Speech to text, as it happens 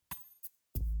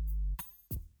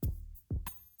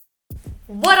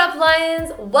What up,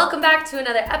 Lions? Welcome back to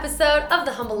another episode of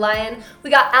The Humble Lion. We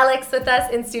got Alex with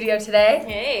us in studio today.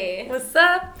 Hey. What's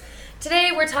up? Today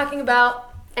we're talking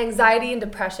about anxiety and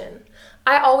depression.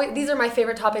 These are my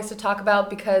favorite topics to talk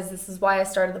about because this is why I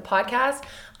started the podcast.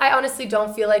 I honestly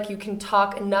don't feel like you can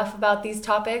talk enough about these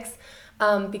topics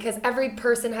because every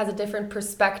person has a different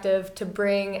perspective to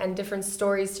bring and different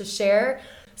stories to share.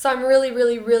 So I'm really,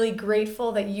 really, really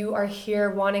grateful that you are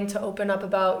here wanting to open up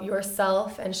about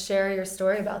yourself and share your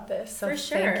story about this. So For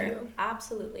sure. Thank you.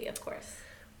 Absolutely, of course.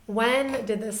 When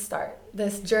did this start?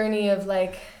 This journey of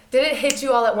did it hit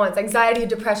you all at once? Anxiety,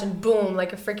 depression, boom,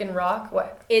 like a freaking rock?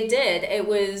 What? It did. It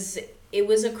was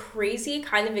a crazy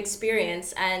kind of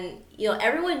experience, and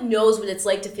everyone knows what it's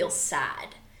like to feel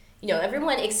sad.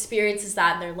 Everyone experiences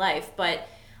that in their life, but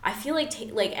I feel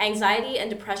like anxiety and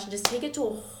depression just take it to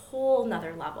a whole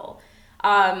nother level.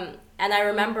 And I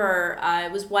remember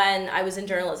it was when I was in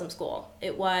journalism school.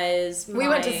 We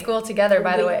went to school together,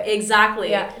 by the way. Exactly.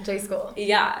 Yeah, J school.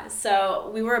 Yeah, so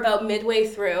we were about midway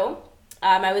through.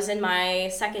 I was in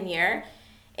my second year,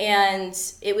 and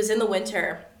it was in the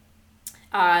winter.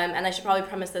 And I should probably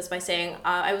premise this by saying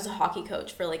I was a hockey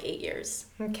coach for 8 years.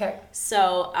 Okay.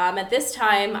 So at this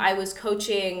time, I was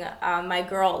coaching my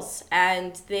girls,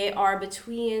 and they are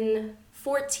between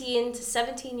 14 to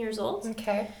 17 years old.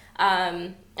 Okay.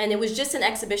 And it was just an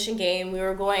exhibition game. We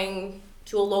were going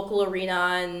to a local arena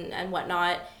and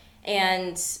whatnot.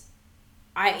 And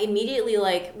I immediately,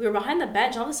 we were behind the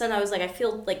bench. All of a sudden, I was I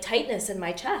feel tightness in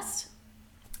my chest.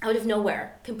 Out of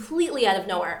nowhere. Completely out of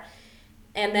nowhere.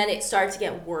 And then it started to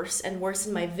get worse and worse,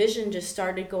 and my vision just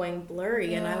started going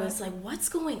blurry. Yeah. And I was like, what's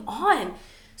going on?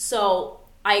 So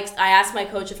I asked my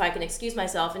coach if I can excuse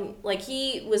myself, and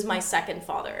he was my second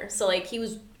father, so he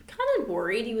was kind of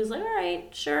worried. He was like, all right,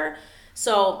 sure.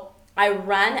 So I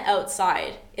ran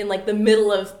outside in the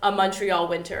middle of a Montreal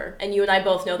winter, and you and I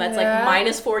both know that's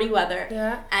minus 40 weather.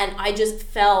 Yeah. And I just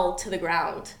fell to the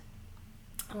ground.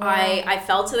 Wow. I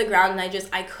fell to the ground, and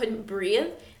I couldn't breathe,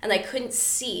 and I couldn't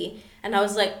see, and I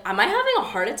was like, am I having a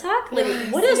heart attack? What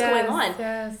is going on?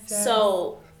 Yes.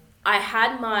 So I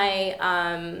had my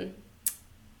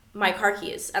car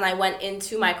keys, and I went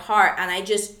into my car, and I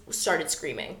just started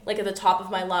screaming, at the top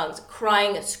of my lungs,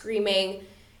 crying, screaming.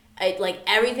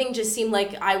 Everything just seemed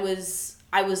like I was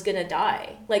gonna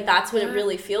die. That's what it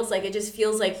really feels like. It just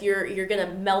feels like you're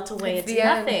gonna melt away into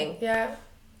nothing. Yeah.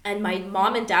 And my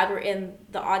mom and dad were in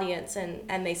the audience,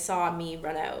 and they saw me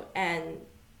run out, and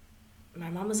my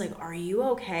mom was like, are you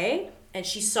okay? And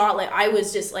she saw I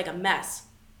was just a mess.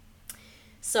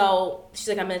 So she's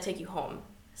like, I'm gonna take you home.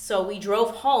 So we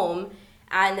drove home,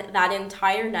 and that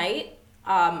entire night,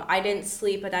 I didn't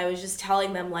sleep, and I was just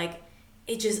telling them,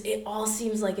 it all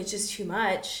seems like it's just too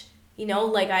much.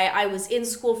 I was in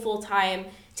school full time,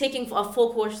 taking a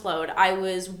full course load. I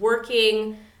was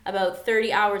working about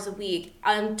 30 hours a week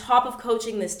on top of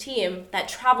coaching this team that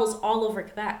travels all over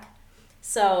Quebec.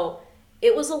 So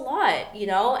it was a lot,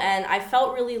 and I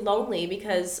felt really lonely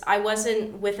because I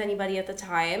wasn't with anybody at the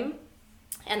time.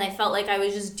 And I felt like I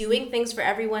was just doing things for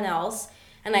everyone else,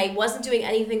 and I wasn't doing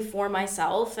anything for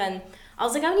myself. And I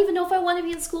was like, I don't even know if I want to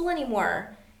be in school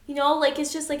anymore.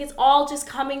 It's just it's all just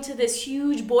coming to this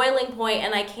huge boiling point,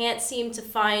 and I can't seem to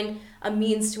find a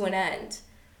means to an end.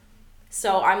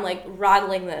 So I'm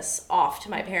rattling this off to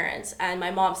my parents, and my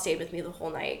mom stayed with me the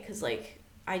whole night because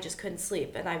I just couldn't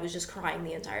sleep, and I was just crying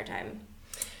the entire time.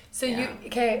 So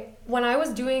when I was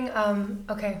doing,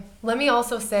 let me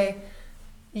also say,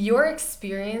 your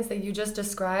experience that you just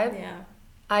described,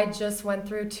 I just went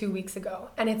through 2 weeks ago.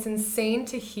 And it's insane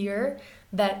to hear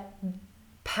that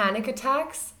panic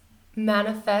attacks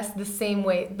manifest the same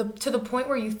way, to the point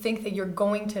where you think that you're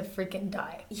going to freaking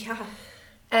die. Yeah.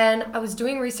 And I was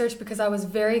doing research because I was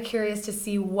very curious to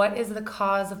see what is the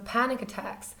cause of panic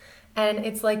attacks. And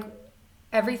it's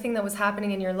everything that was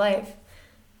happening in your life.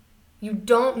 You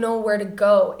don't know where to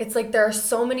go. It's there are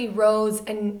so many roads,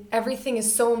 and everything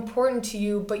is so important to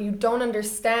you, but you don't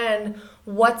understand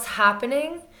what's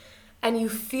happening, and you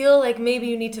feel like maybe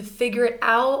you need to figure it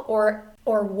out or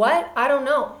what? I don't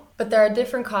know. But there are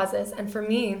different causes, and for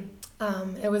me,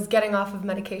 it was getting off of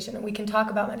medication, and we can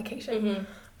talk about medication. Mm-hmm.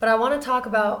 But I want to talk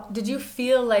about, did you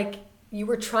feel like you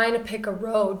were trying to pick a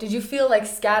road? Did you feel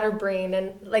scatterbrained?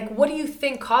 And what do you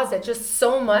think caused it? Just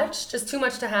so much? Just too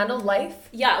much to handle life?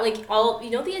 Yeah,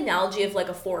 the analogy of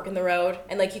a fork in the road,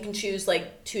 and you can choose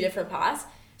two different paths.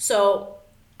 So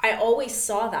I always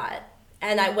saw that,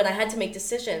 and when I had to make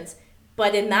decisions,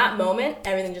 but in that moment,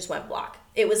 everything just went black.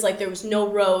 It was there was no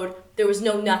road, there was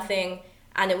no nothing,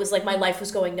 and it was my life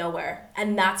was going nowhere.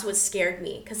 And that's what scared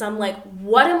me, because I'm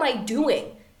what am I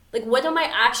doing? What am I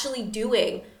actually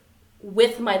doing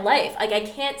with my life. Like, I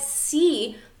can't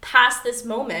see past this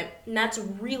moment, and that's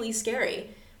really scary.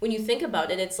 When you think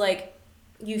about it, it's like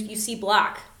you see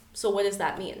black. So what does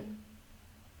that mean?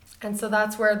 And so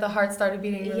that's where the heart started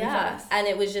beating really fast. And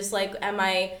it was just like,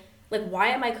 why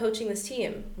am I coaching this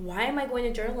team? Why am I going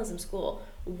to journalism school?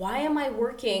 Why am I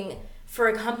working for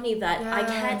a company that I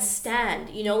can't stand?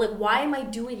 You know, like, why am I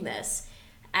doing this?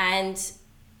 And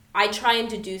I try and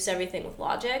deduce everything with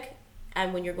logic.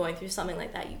 And when you're going through something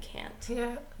like that, you can't.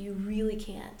 Yeah. You really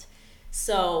can't.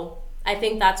 So I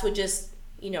think that's what just,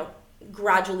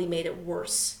 gradually made it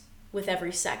worse with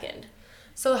every second.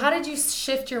 So how did you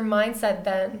shift your mindset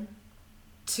then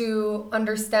to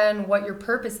understand what your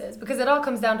purpose is? Because it all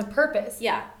comes down to purpose.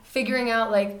 Yeah. Figuring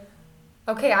out, like,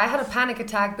 okay, I had a panic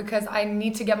attack because I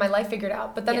need to get my life figured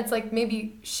out. But then it's like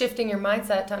maybe shifting your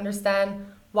mindset to understand,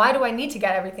 why do I need to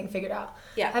get everything figured out?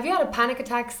 Yeah. Have you had a panic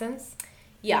attack since?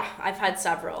 Yeah, I've had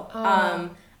several. Oh.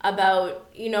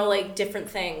 About, different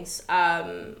things.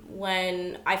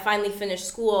 When I finally finished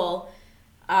school,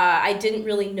 I didn't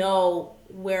really know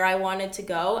where I wanted to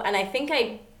go. And I think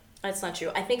that's not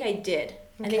true. I think I did.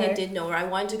 Okay. I think I did know where I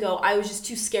wanted to go. I was just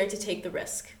too scared to take the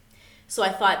risk. So I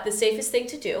thought the safest thing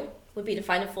to do would be to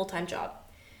find a full-time job.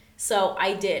 So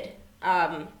I did.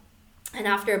 And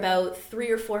after about 3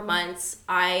 or 4 months,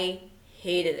 I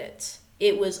hated it.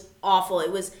 It was awful.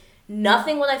 It was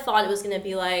nothing what I thought it was going to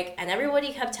be like. And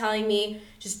everybody kept telling me,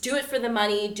 just do it for the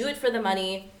money, do it for the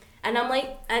money. And I'm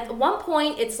like, at one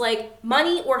point, it's like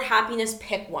money or happiness,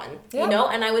 pick one,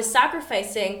 And I was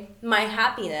sacrificing my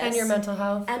happiness. And your mental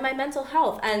health. And my mental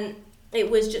health. And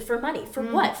it was just for money. For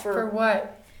what? For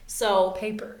what? So.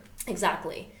 Paper.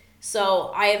 Exactly.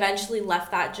 So I eventually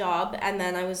left that job. And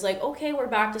then I was like, okay, we're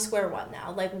back to square one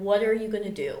now. Like, what are you going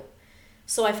to do?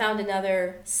 So I found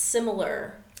another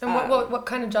similar. And what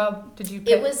kind of job did you pick?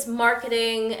 It was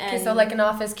marketing. And okay, so like an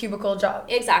office cubicle job.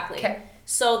 Exactly. Okay.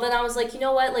 So then I was like, you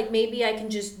know what? Like, maybe I can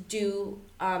just do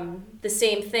the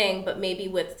same thing, but maybe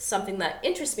with something that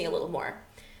interests me a little more.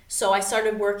 So I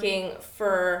started working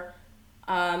for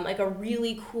like a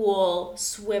really cool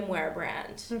swimwear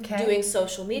brand, doing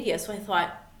social media. So I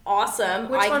thought,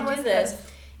 awesome, I can do this.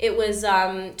 It was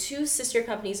 2 sister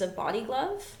companies of Body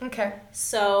Glove. Okay.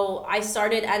 So I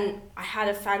started, and I had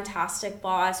a fantastic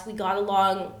boss. We got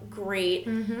along great.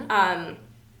 Mm-hmm.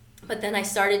 But then I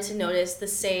started to notice the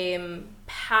same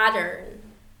pattern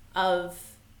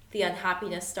of the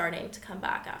unhappiness starting to come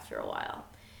back after a while.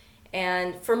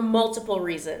 And for multiple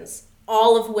reasons,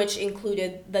 all of which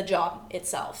included the job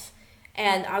itself.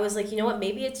 And I was like, you know what,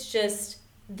 maybe it's just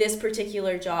this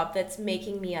particular job that's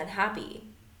making me unhappy.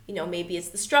 Maybe it's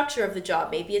the structure of the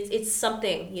job. Maybe it's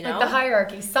something, Like the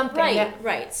hierarchy, something.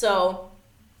 Right. So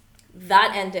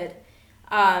that ended.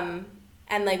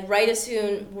 And like right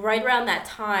around that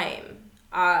time,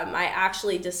 I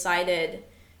actually decided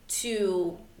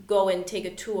to go and take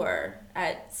a tour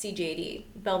at CJD,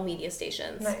 Bell Media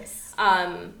Stations. Nice.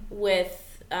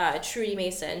 With Trudy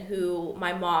Mason, who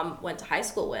my mom went to high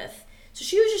school with. So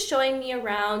she was just showing me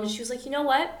around, and she was like, you know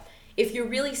what? If you're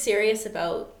really serious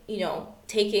about,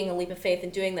 taking a leap of faith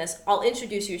and doing this, I'll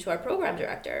introduce you to our program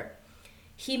director.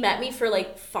 He met me for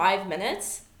like 5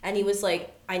 minutes, and he was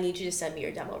like, I need you to send me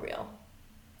your demo reel.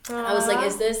 I was like,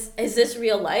 is this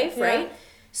real life, right?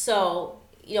 So,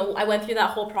 I went through that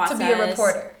whole process. To be a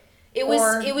reporter. It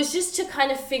was just to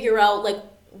kind of figure out like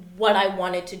what I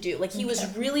wanted to do. Like, he was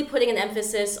really putting an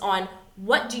emphasis on,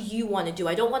 what do you want to do?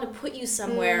 I don't want to put you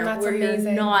somewhere where you're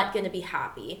not going to be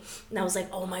happy. And I was like,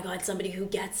 oh my God, somebody who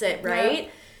gets it, right? Yeah.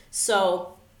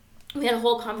 So we had a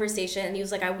whole conversation, and he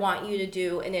was like, I want you to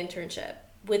do an internship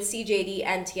with CJD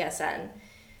and TSN.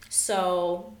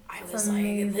 So I was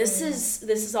like, this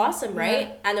is awesome, right?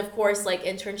 Yeah. And of course, like,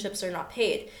 internships are not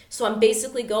paid. So I'm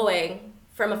basically going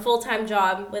from a full-time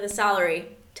job with a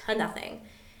salary to nothing.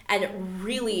 And it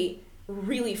really,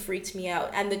 really freaked me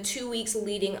out. And the 2 weeks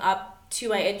leading up to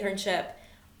my internship,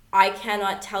 I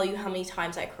cannot tell you how many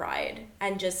times I cried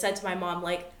and just said to my mom,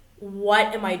 like,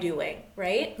 what am I doing,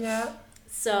 right? Yeah.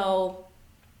 So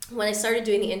when I started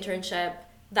doing the internship,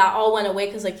 that all went away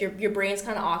because, like, your brain's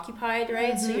kind of occupied,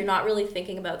 right? Mm-hmm. So you're not really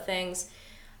thinking about things.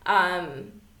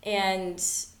 And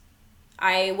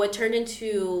what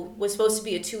was supposed to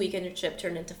be a 2-week internship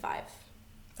turned into 5.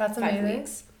 That's 5 amazing.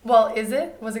 weeks. Well,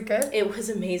 was it good? It was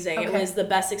amazing. Okay. It was the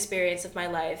best experience of my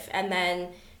life. And then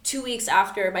 2 weeks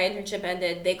after my internship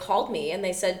ended, they called me and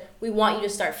they said, we want you to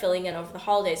start filling in over the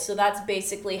holidays. So that's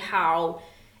basically how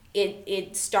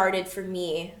it started for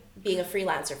me being a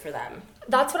freelancer for them.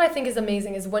 That's what I think is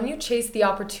amazing, is when you chase the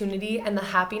opportunity and the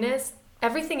happiness,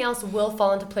 everything else will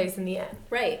fall into place in the end.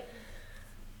 Right.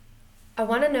 I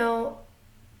want to know,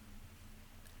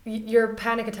 your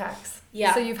panic attacks.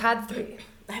 Yeah. So you've had 3.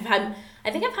 I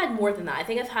think I've had more than that. I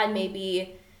think I've had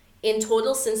maybe, in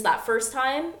total since that first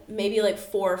time, maybe like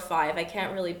 4 or 5. I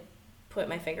can't really put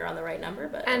my finger on the right number,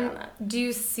 but around that. Do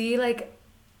you see like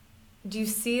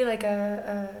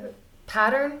a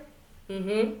pattern?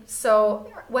 Mm-hmm.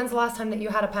 So when's the last time that you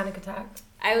had a panic attack?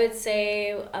 I would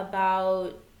say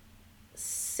about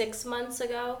 6 months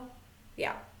ago.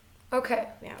 Yeah. Okay.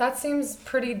 Yeah. That seems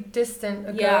pretty distant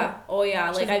ago. Yeah. Oh, yeah.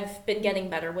 Like, I've been getting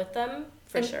better with them,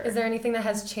 for sure. Is there anything that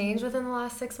has changed within the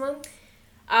last 6 months?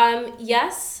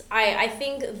 Yes. I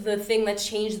think the thing that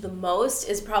changed the most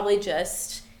is probably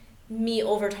just me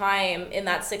over time in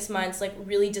that 6 months, like,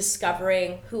 really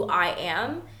discovering who I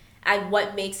am and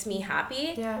what makes me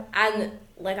happy. Yeah. And,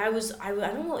 like, I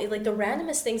don't know, like, the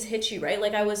randomest things hit you, right?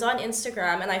 Like, I was on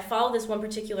Instagram and I follow this one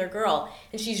particular girl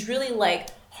and she's really, like,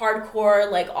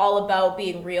 hardcore, like, all about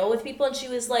being real with people. And she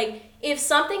was like, if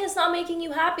something is not making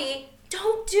you happy,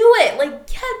 don't do it. Like,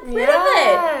 get rid of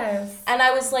it. And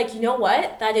I was like, you know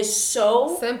what? That is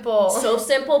so simple. So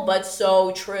simple, but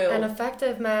so true. And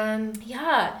effective, man.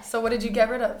 Yeah. So what did you get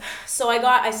rid of? So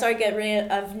I started getting rid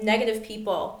of negative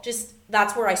people. Just,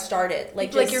 that's where I started.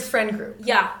 Like your friend group.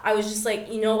 Yeah. I was just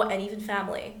like, you know what? And even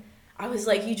family. I was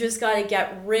like, you just got to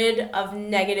get rid of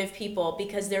negative people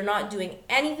because they're not doing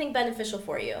anything beneficial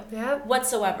for you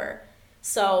whatsoever.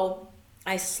 So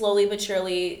I slowly but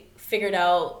surely figured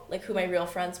out like who my real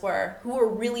friends were, who were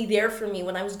really there for me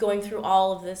when I was going through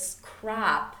all of this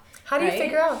crap. How do you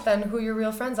figure out then who your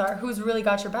real friends are? Who's really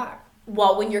got your back?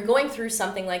 Well, when you're going through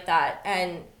something like that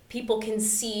and people can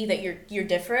see that you're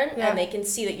different and they can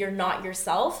see that you're not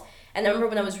yourself. And I remember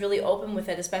when I was really open with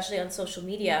it, especially on social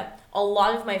media, a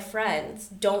lot of my friends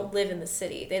don't live in the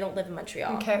city. They don't live in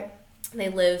Montreal. Okay. They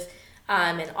live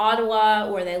in Ottawa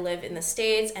or they live in the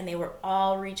States, and they were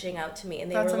all reaching out to me.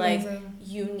 And they were like,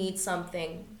 you need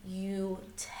something. You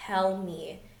tell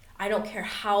me. I don't care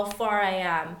how far I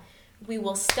am. We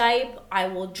will Skype. I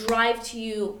will drive to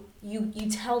you. You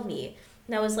tell me.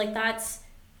 And I was like,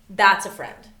 that's a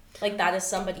friend. Like, that is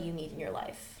somebody you need in your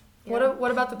life. What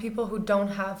about the people who don't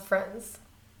have friends?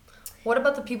 What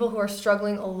about the people who are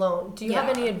struggling alone? Do you have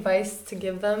any advice to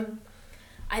give them?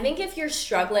 I think if you're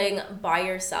struggling by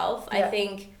yourself, I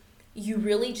think you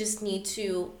really just need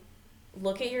to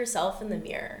look at yourself in the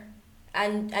mirror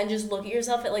and just look at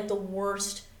yourself at like the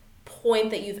worst point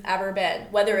that you've ever been,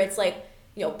 whether it's like,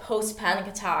 you know, post panic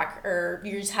attack or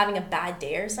you're just having a bad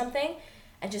day or something,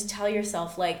 and just tell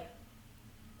yourself like,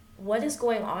 what is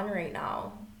going on right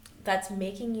now that's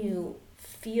making you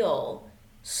feel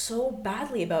so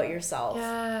badly about yourself?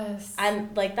 Yes.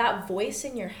 And like that voice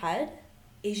in your head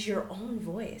is your own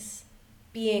voice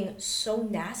being so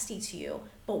nasty to you.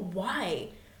 But why?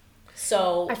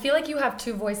 So I feel like you have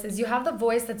 2 voices. You have the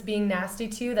voice that's being nasty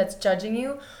to you, that's judging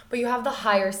you, but you have the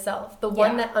higher self, the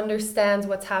one that understands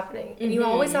what's happening. And you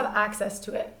always have access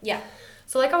to it. Yeah.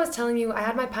 So like I was telling you, I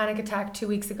had my panic attack 2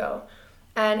 weeks ago.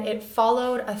 And it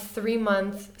followed a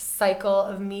 3-month cycle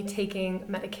of me taking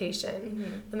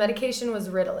medication. The medication was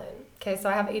Ritalin. Okay, so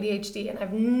I have ADHD and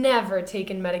I've never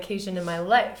taken medication in my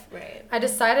life. Right. I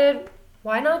decided,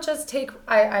 why not just take,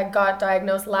 I got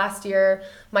diagnosed last year.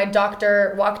 My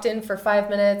doctor walked in for 5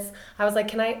 minutes. I was like,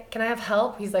 can I have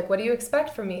help? He's like, what do you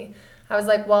expect from me? I was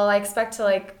like, well, I expect to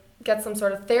like get some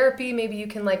sort of therapy. Maybe you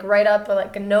can like write up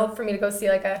a note for me to go see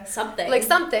like a something.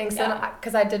 So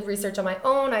because I did research on my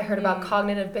own, I heard about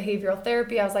cognitive behavioral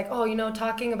therapy. I was like, oh,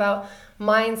 talking about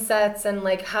mindsets and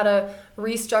like how to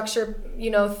restructure,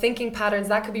 thinking patterns,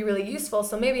 that could be really useful.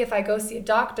 So maybe if I go see a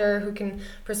doctor who can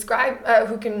prescribe,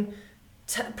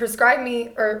 prescribe me,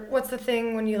 or what's the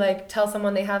thing when you like tell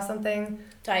someone they have something?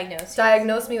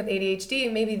 Diagnose me with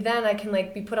ADHD, maybe then I can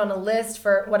like be put on a list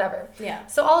for whatever. Yeah.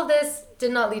 So all of this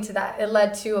did not lead to that. It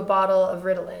led to a bottle of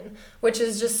Ritalin, which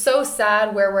is just so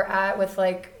sad where we're at with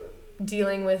like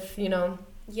dealing with,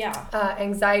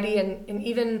 anxiety and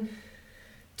even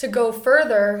to go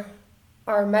further,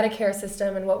 our Medicare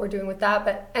system and what we're doing with that.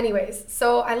 But anyways,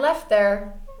 so I left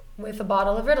there with a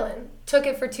bottle of Ritalin. Took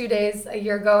it for 2 days a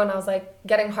year ago, and I was like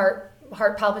getting heart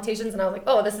palpitations, and I was like,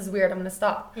 oh, this is weird, I'm gonna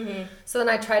stop. So then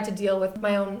I tried to deal with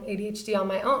my own ADHD on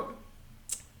my own.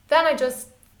 Then I just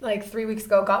like 3 weeks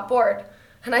ago got bored,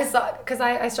 and I saw, because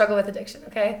I struggle with addiction,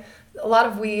 okay? A lot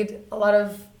of weed, a lot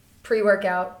of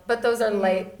pre-workout, but those are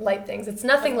light things. It's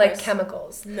nothing like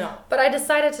chemicals. No. But I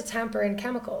decided to tamper in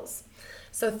chemicals.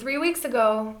 So 3 weeks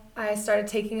ago, I started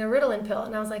taking a Ritalin pill,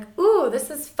 and I was like, ooh, this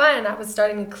is fun. I was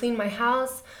starting to clean my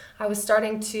house. I was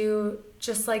starting to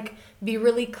just like be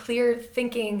really clear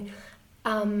thinking.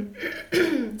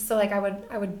 So like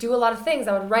I would do a lot of things.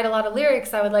 I would write a lot of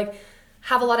lyrics. I would like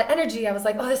have a lot of energy. I was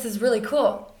like, oh, this is really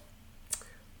cool.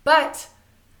 But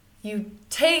you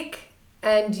take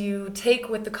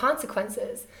with the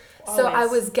consequences. Always. So I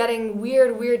was getting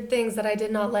weird things that I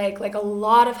did not like a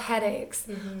lot of headaches,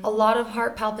 a lot of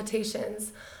heart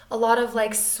palpitations, a lot of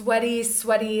like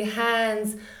sweaty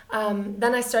hands.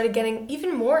 Then I started getting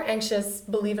even more anxious,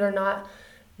 believe it or not,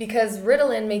 because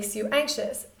Ritalin makes you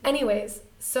anxious. Anyways,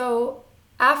 so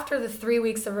after the 3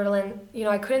 weeks of Ritalin,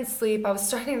 I couldn't sleep. I was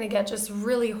starting to get just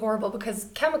really horrible because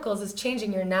chemicals is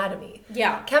changing your anatomy.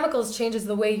 Yeah. Chemicals changes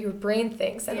the way your brain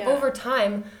thinks. And over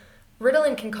time,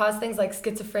 Ritalin can cause things like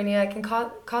schizophrenia. It can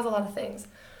cause a lot of things.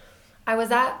 I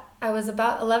was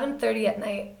about 11:30 at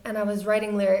night, and I was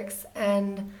writing lyrics,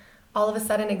 and all of a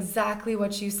sudden exactly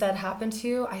what you said happened to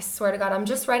you. I swear to God, I'm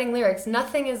just writing lyrics.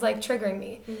 Nothing is like triggering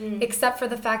me, except for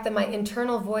the fact that my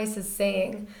internal voice is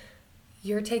saying,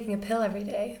 you're taking a pill every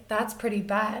day. That's pretty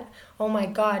bad. Oh my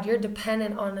God, you're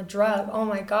dependent on a drug. Oh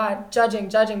my God, judging.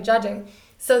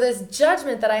 So this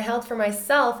judgment that I held for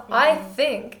myself, I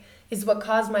think, is what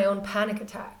caused my own panic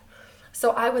attack.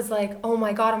 So I was like, oh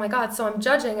my God. So I'm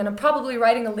judging, and I'm probably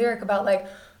writing a lyric about like,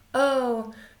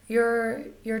 oh,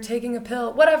 you're taking a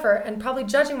pill, whatever, and probably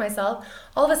judging myself.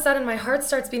 All of a sudden, my heart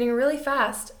starts beating really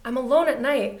fast. I'm alone at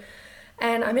night,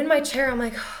 and I'm in my chair. I'm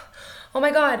like, oh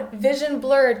my God, vision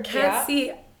blurred, can't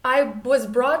see. I was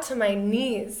brought to my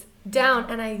knees down,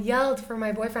 and I yelled for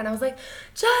my boyfriend. I was like,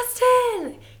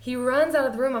 Justin! He runs out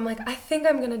of the room. I'm like, I think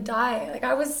I'm gonna die. Like,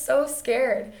 I was so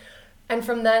scared. And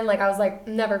from then, like, I was like,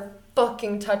 never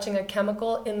fucking touching a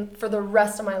chemical for the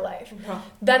rest of my life.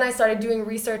 Then I started doing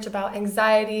research about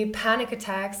anxiety, panic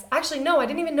attacks. Actually, no, I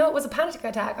didn't even know it was a panic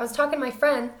attack. I was talking to my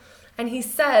friend, and he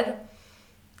said,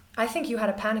 I think you had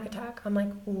a panic attack. I'm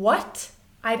like, what?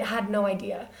 I had no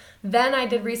idea. Then I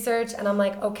did research, and I'm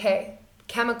like, okay,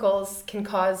 chemicals can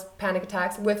cause panic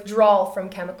attacks, withdrawal from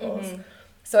chemicals.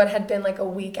 So it had been like a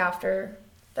week after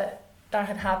that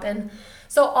had happened.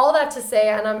 So all that to say,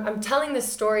 and I'm telling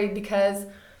this story because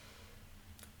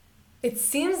it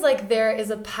seems like there is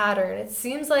a pattern. It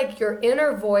seems like your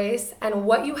inner voice and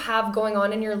what you have going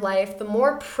on in your life, the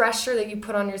more pressure that you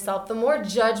put on yourself, the more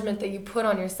judgment that you put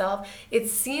on yourself, it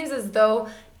seems as though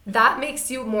that makes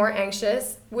you more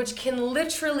anxious, which can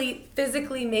literally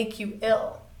physically make you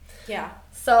ill. Yeah.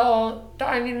 So,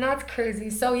 I mean, that's crazy.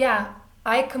 So yeah,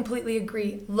 I completely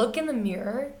agree. Look in the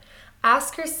mirror,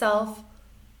 ask your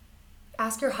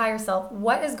higher self,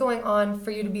 what is going on for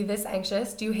you to be this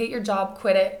anxious? Do you hate your job?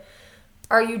 Quit it.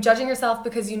 Are you judging yourself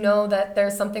because you know that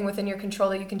there's something within your control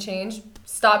that you can change?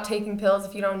 Stop taking pills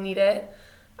if you don't need it.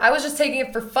 I was just taking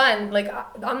it for fun. Like,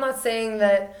 I'm not saying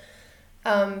that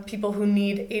people who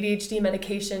need ADHD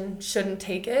medication shouldn't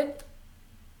take it.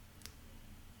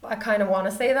 I kind of want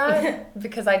to say that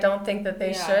because I don't think that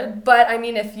they should. But I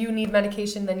mean, if you need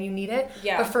medication, then you need it.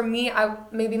 Yeah. But for me,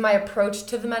 maybe my approach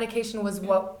to the medication was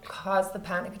what caused the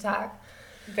panic attack.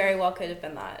 Very well could have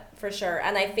been that, for sure.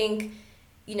 And I think,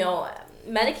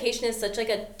 medication is such like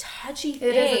a touchy thing.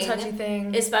 It is a touchy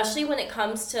thing. Especially when it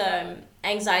comes to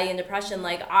anxiety and depression.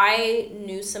 Like, I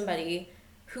knew somebody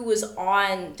who was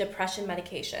on depression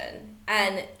medication,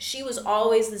 and she was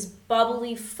always this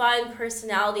bubbly, fun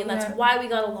personality, and that's why we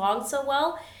got along so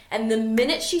well. And the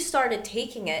minute she started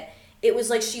taking it, it was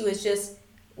like she was just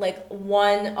like a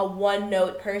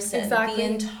one-note person. Exactly.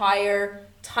 The entire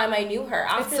time I knew her.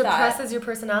 After it suppresses your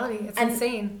personality. It's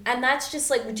insane. And that's just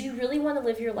like, do you really want to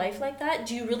live your life like that?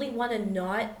 Do you really want to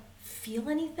not feel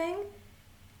anything?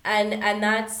 And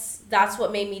that's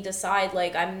what made me decide,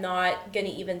 like, I'm not going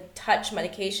to even touch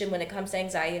medication when it comes to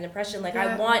anxiety and depression. Like,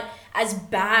 I want, as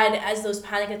bad as those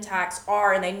panic attacks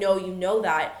are, and I know you know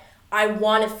that, I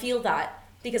want to feel that.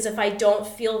 Because if I don't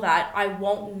feel that, I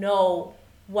won't know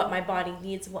what my body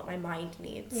needs and what my mind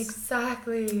needs.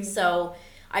 Exactly. So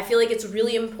I feel like it's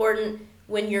really important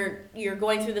when you're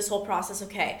going through this whole process.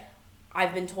 Okay,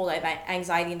 I've been told I have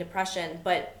anxiety and depression,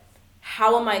 but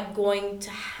how am I going to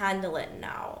handle it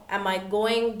now?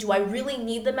 Do I really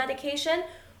need the medication,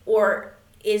 or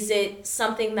is it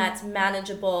something that's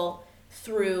manageable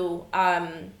through, I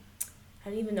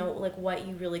don't even know like what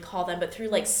you really call them, but through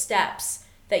like steps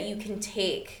that you can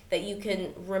take, that you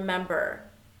can remember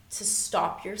to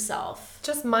stop yourself.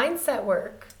 Just mindset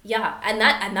work. Yeah, and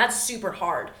that's super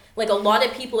hard. Like, a lot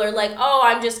of people are like, oh,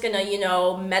 I'm just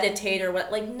gonna, meditate or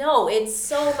what. Like, no, it's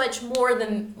so much more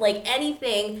than like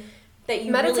anything that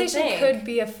you meditation really think. Could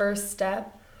be a first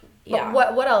step. But Yeah.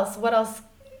 What else?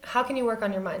 How can you work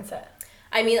on your mindset?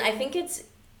 I mean, I think it's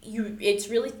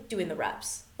really doing the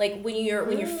reps. Like, when you're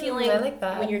feeling, I like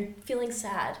that. when you're feeling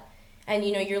sad, and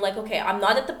you're like, okay, I'm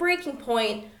not at the breaking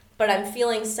point, but I'm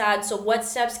feeling sad. So what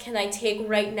steps can I take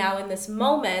right now in this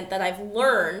moment that I've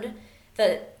learned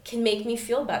that can make me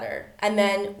feel better? And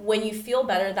then when you feel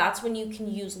better, that's when you can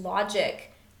use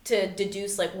logic to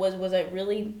deduce, like, was I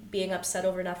really being upset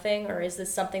over nothing, or is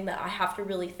this something that I have to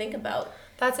really think about?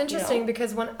 That's interesting,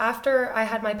 because after I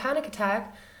had my panic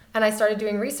attack and I started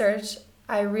doing research,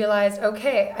 I realized,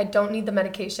 okay, I don't need the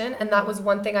medication. And that was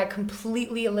one thing I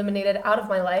completely eliminated out of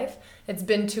my life. It's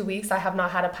been 2 weeks. I have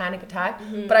not had a panic attack,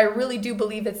 but I really do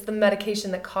believe it's the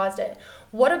medication that caused it.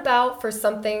 What about for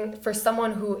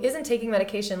someone who isn't taking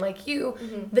medication like you,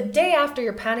 the day after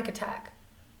your panic attack?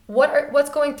 What's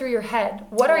going through your head?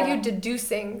 What are you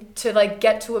deducing to like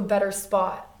get to a better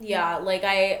spot? Yeah, like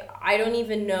I don't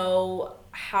even know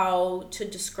how to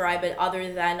describe it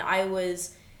other than I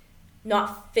was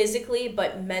not physically,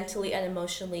 but mentally and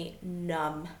emotionally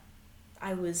numb.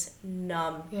 I was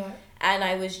numb. Yeah. And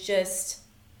I was just,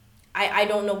 I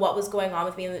don't know what was going on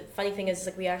with me. And the funny thing is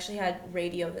like, we actually had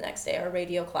radio the next day, our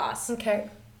radio class. Okay.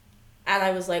 And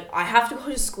I was like, I have to go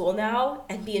to school now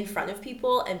and be in front of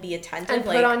people and be attentive. And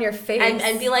like, put on your face.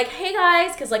 And be like, hey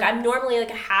guys, because like I'm normally like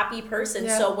a happy person.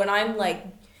 Yeah. So when I'm like,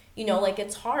 you know, like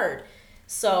it's hard.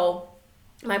 So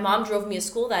my mom drove me to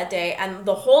school that day, and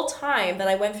the whole time that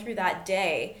I went through that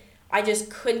day, I just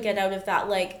couldn't get out of that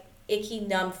like icky,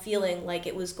 numb feeling like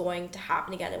it was going to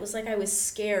happen again. It was like I was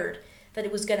scared that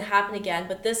it was going to happen again,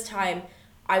 but this time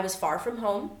I was far from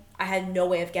home. I had no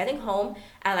way of getting home,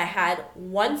 and I had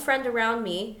one friend around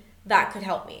me that could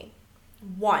help me.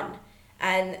 One.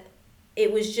 And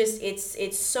it was just,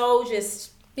 it's so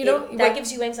just, that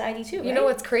gives you anxiety too, right? You know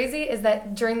what's crazy is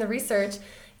that during the research,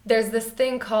 there's this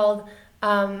thing called,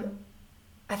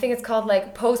 I think it's called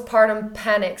like postpartum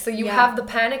panic. So you have the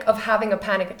panic of having a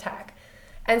panic attack.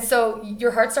 And so your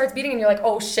heart starts beating and you're like,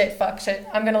 oh shit,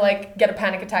 I'm gonna like get a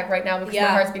panic attack right now because my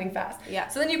heart's beating fast. Yeah.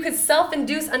 So then you could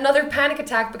self-induce another panic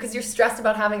attack because you're stressed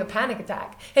about having a panic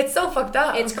attack. It's so fucked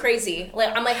up. It's crazy.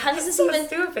 Like I'm like, how does this even?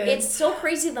 Stupid. It's so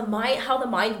crazy how the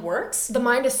mind works. The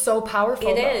mind is so powerful.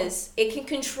 It is. It can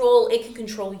control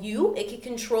you. It can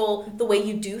control the way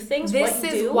you do things. This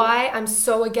is why I'm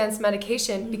so against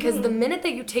medication, because the minute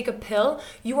that you take a pill,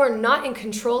 you are not in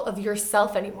control of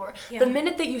yourself anymore. Yeah. The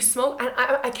minute that you smoke, and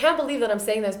I can't believe that I'm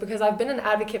saying this because I've been an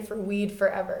advocate for weed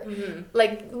forever.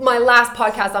 Like my last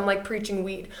podcast, I'm like preaching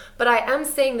weed. But I am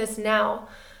saying this now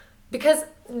because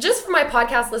just for my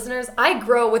podcast listeners, I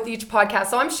grow with each podcast.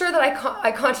 So I'm sure that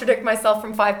I contradict myself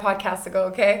from 5 podcasts ago,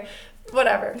 okay?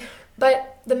 Whatever.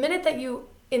 But the minute that you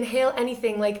inhale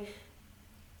anything, like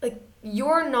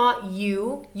you're not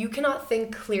you cannot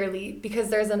think clearly because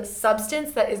there's a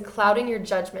substance that is clouding your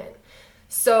judgment.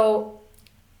 So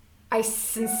I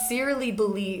sincerely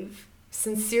believe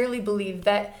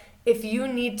that if you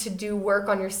need to do work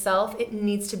on yourself, it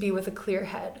needs to be with a clear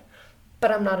head.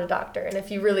 But I'm not a doctor, and if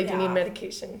you really do need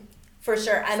medication. For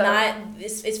sure. And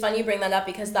it's funny you bring that up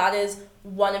because that is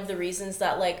one of the reasons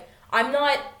that like I'm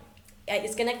not,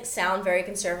 it's going to sound very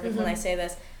conservative when I say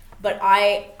this, but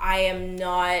I am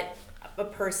not a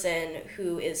person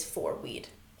who is for weed.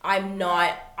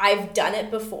 I've done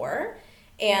it before.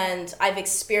 And I've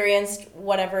experienced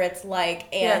whatever it's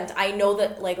like, and I know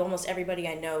that like almost everybody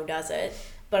I know does it,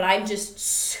 but I'm just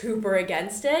super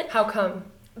against it. How come?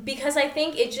 Because I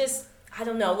think it just, I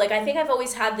don't know, like I think I've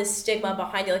always had this stigma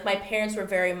behind it. Like my parents were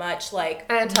very much like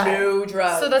no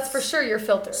drugs. So that's for sure your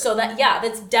filter. So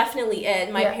that's definitely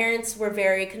it. My parents were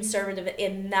very conservative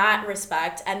in that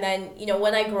respect. And then,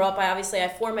 when I grew up, I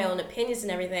formed my own opinions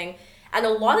and everything. And a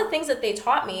lot of things that they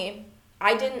taught me,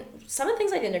 some of the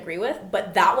things I didn't agree with,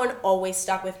 but that one always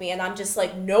stuck with me, and I'm just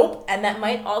like, nope. And that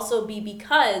might also be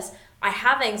because I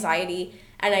have anxiety,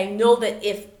 and I know that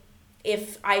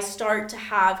if I start to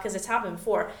have, because it's happened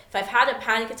before, if I've had a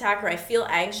panic attack or I feel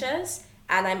anxious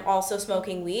and I'm also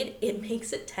smoking weed, it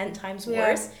makes it 10 times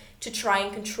worse to try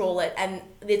and control it. And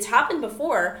it's happened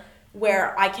before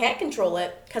where I can't control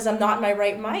it because I'm not in my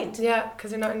right mind. Yeah,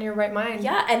 because you're not in your right mind.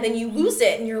 Yeah, and then you lose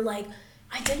it, and you're like,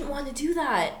 I didn't want to do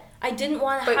that. I didn't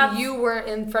want to But you weren't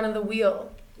in front of the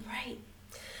wheel. Right.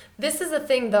 This is the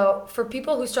thing, though. For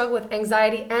people who struggle with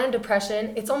anxiety and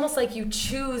depression, it's almost like you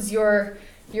choose your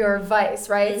vice,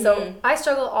 right? So I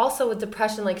struggle also with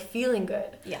depression, like feeling good.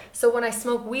 Yeah. So when I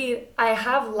smoke weed, I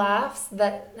have laughs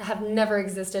that have never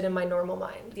existed in my normal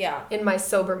mind. Yeah. In my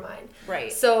sober mind.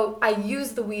 Right. So I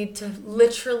use the weed to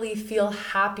literally feel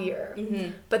happier.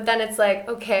 But then it's like,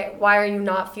 okay, why are you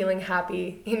not feeling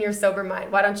happy in your sober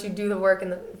mind? Why don't you do the work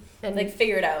and like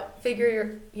figure it out?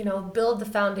 Build the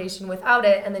foundation without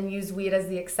it, and then use weed as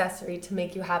the accessory to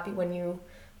make you happy when you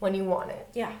want it.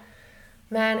 Yeah.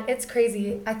 Man, it's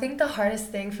crazy. I think the hardest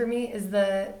thing for me is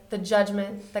the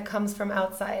judgment that comes from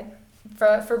outside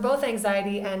for both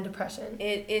anxiety and depression.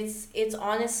 It's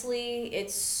honestly,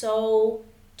 it's so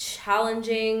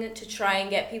challenging to try and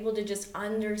get people to just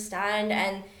understand.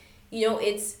 And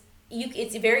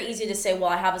it's very easy to say, well,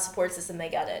 I have a support system, they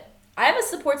get it. I have a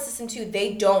support system too,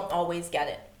 they don't always get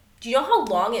it. Do you know how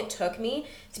long it took me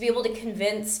to be able to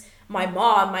convince my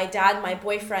mom, my dad, my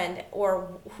boyfriend,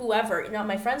 or whoever?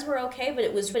 My friends were okay, but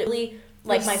it was really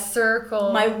like my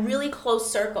circle, my really close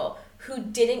circle, who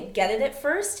didn't get it at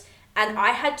first. And I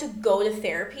had to go to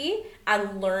therapy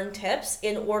and learn tips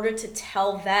in order to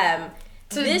tell them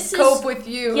to cope with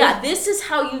you. Yeah, this is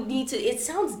how you need to, it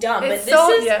sounds dumb, but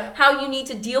this is how you need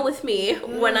to deal with me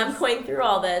when I'm going through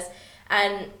all this.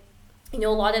 And, a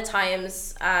lot of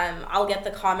times I'll get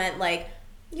the comment like,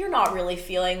 you're not really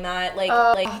feeling that. Like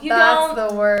you that's don't,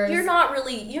 the worst. You're not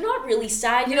really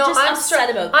sad. You're just upset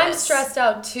about this. I'm stressed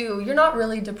out too. You're not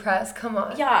really depressed. Come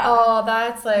on. Yeah. Oh,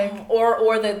 that's like...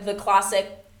 Or the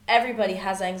classic, everybody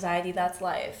has anxiety, that's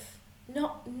life.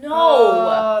 No.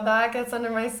 Oh, that gets under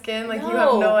my skin. Like, you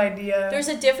have no idea. There's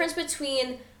a difference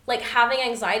between, like, having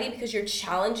anxiety because you're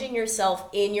challenging yourself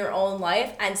in your own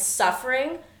life and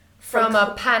suffering from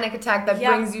a panic attack that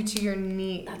brings you to your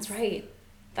knees.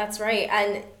 That's right.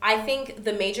 And I think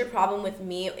the major problem with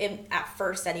me, at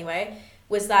first anyway,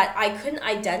 was that I couldn't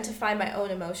identify my own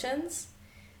emotions.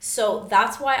 So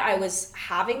that's why I was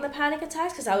having the panic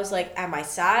attacks, because I was like, am I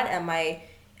sad? Am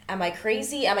I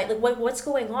crazy? Am I like, what's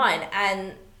going on?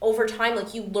 And over time,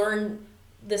 like, you learn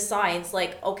the signs,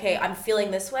 like, okay, I'm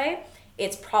feeling this way.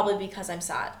 It's probably because I'm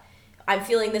sad. I'm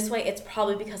feeling this way. It's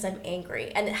probably because I'm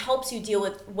angry. And it helps you deal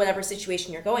with whatever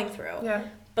situation you're going through. Yeah.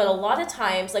 But a lot of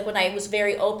times, like, when I was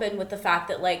very open with the fact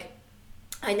that, like,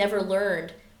 I never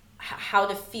learned how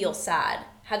to feel sad,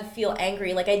 how to feel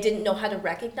angry. Like, I didn't know how to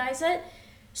recognize it.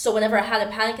 So whenever I had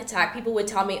a panic attack, people would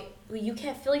tell me, well, you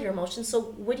can't feel your emotions, so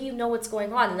what do you know what's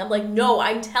going on? And I'm like, no,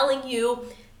 I'm telling you,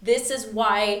 this is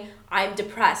why I'm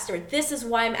depressed, or this is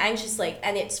why I'm anxious. Like,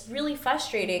 and it's really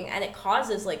frustrating, and it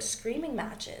causes, like, screaming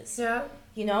matches. Yeah.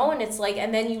 And it's like,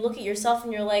 and then you look at yourself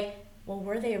and you're like, well,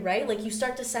 were they right? Like, you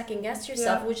start to second guess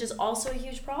yourself, which is also a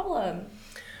huge problem.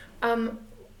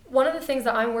 One of the things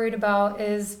that I'm worried about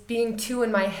is being too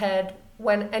in my head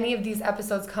when any of these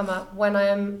episodes come up, when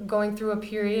I'm going through a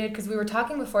period, because we were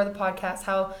talking before the podcast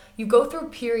how you go through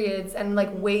periods and like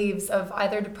waves of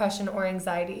either depression or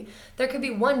anxiety. There could be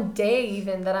one day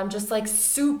even that I'm just like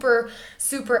super,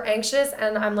 super anxious,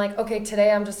 and I'm like, okay,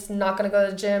 today I'm just not going to go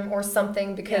to the gym or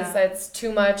something because it's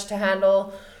too much to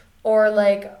handle. Or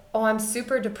like, oh, I'm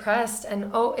super depressed, and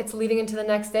oh, it's leading into the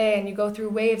next day, and you go through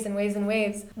waves and waves and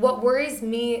waves. What worries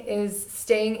me is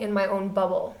staying in my own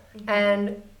bubble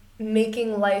and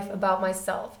making life about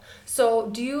myself.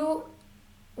 So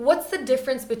what's the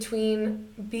difference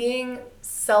between being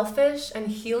selfish and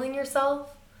healing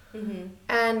yourself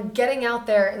and getting out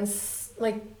there and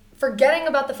like forgetting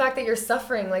about the fact that you're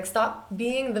suffering? Like, stop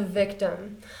being the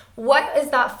victim. What is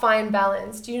that fine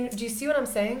balance? Do you see what I'm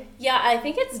saying? Yeah, I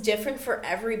think it's different for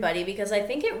everybody, because I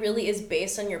think it really is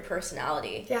based on your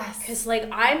personality. Yes. Because, like,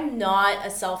 I'm not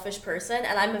a selfish person,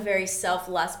 and I'm a very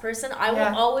selfless person. I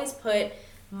will always put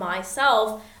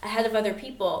myself ahead of other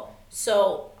people.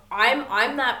 So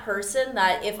I'm that person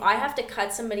that if I have to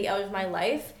cut somebody out of my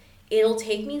life, it'll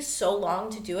take me so long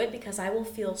to do it, because I will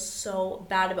feel so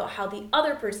bad about how the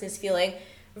other person is feeling,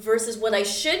 versus what I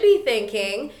should be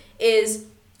thinking is,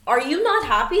 are you not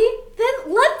happy?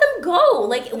 Then let them go.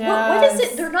 Like, what is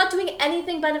it? They're not doing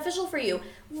anything beneficial for you.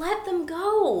 Let them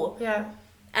go. Yeah.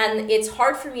 And it's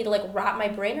hard for me to, like, wrap my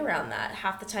brain around that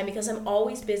half the time, because I'm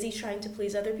always busy trying to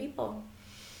please other people.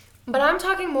 But I'm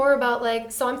talking more about,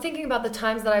 like, so I'm thinking about the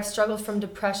times that I've struggled from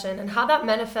depression, and how that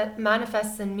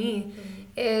manifests in me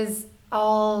is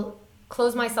I'll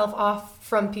close myself off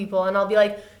from people, and I'll be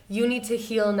like, you need to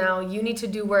heal now, you need to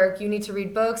do work, you need to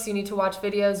read books, you need to watch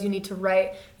videos, you need to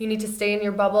write, you need to stay in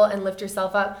your bubble and lift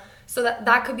yourself up. So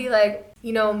that could be like,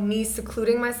 me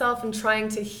secluding myself and trying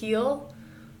to heal.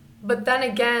 But then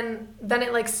again,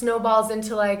 it like snowballs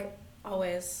into like,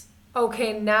 always,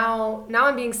 okay, now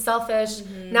I'm being selfish.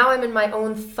 Now I'm in my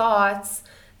own thoughts.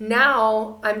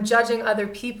 Now I'm judging other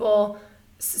people.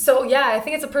 So yeah, I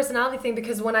think it's a personality thing,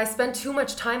 because when I spend too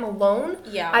much time alone,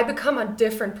 I become a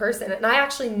different person, and I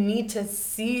actually need to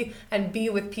see and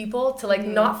be with people to like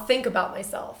not think about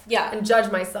myself and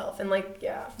judge myself and like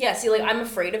see, like, I'm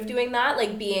afraid of doing that,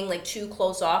 like being like too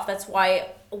closed off. That's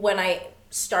why when I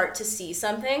start to see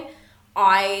something,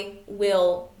 I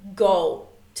will go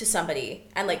to somebody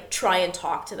and like try and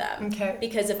talk to them. Okay.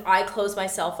 Because if I close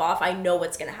myself off, I know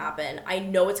what's going to happen. I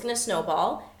know it's going to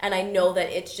snowball, and I know that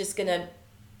it's just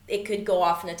it could go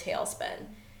off in a tailspin.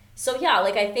 So yeah,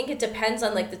 like I think it depends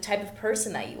on like the type of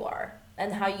person that you are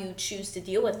and how you choose to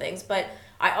deal with things. But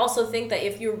I also think that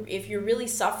if you're really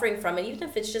suffering from it, even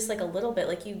if it's just like a little bit,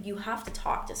 like you have to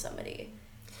talk to somebody.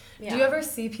 Yeah. Do you ever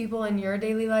see people in your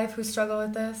daily life who struggle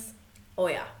with this? Oh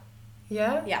yeah.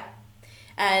 Yeah? Yeah.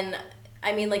 And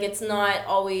I mean, like, it's not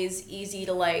always easy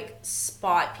to, like,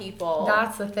 spot people.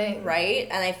 That's the thing. Right?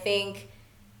 And I think,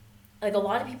 like, a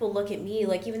lot of people look at me,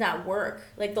 like, even at work,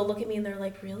 like, they'll look at me and they're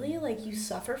like, really? Like, you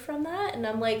suffer from that? And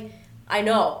I'm like, I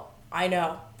know.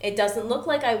 It doesn't look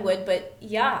like I would, but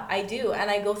yeah, I do.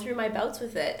 And I go through my bouts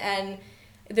with it. And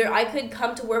I could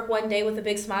come to work one day with a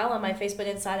big smile on my face, but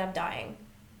inside I'm dying.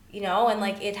 You know? And,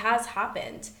 like, it has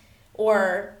happened.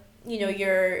 Or... you know,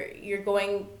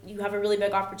 you have a really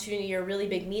big opportunity or a really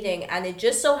big meeting, and it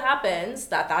just so happens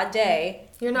that day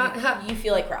you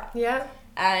feel like crap. Yeah.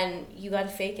 And you got to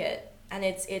fake it, and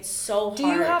it's so hard. Do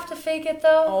you have to fake it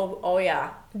though? Oh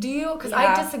yeah. Do you? Because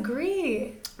yeah. I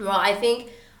disagree. Well, I think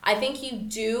you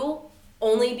do,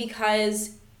 only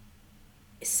because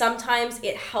sometimes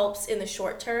it helps in the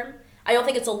short term. I don't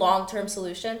think it's a long-term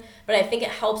solution, but I think it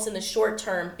helps in the short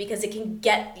term because it can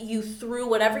get you through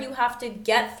whatever you have to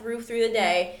get through the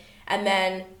day, and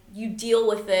then you deal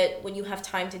with it when you have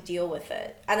time to deal with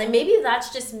it. And then maybe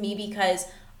that's just me because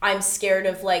I'm scared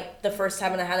of, like, the first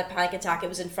time when I had a panic attack, it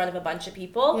was in front of a bunch of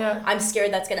people. Yeah. I'm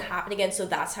scared that's going to happen again, so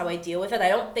that's how I deal with it. I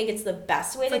don't think it's the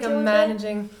best way to deal with it.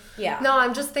 Managing. Yeah. No,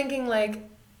 I'm just thinking, like,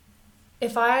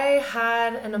 if I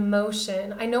had an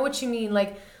emotion, I know what you mean,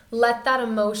 like, let that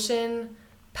emotion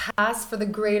pass for the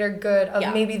greater good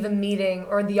of maybe the meeting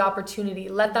or the opportunity.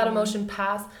 Let that emotion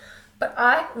pass. But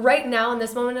right now in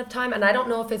this moment of time, and I don't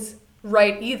know if it's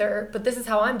right either, but this is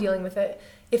how I'm dealing with it.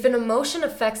 If an emotion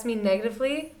affects me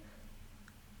negatively,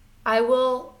 I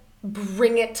will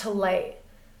bring it to light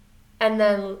and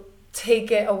then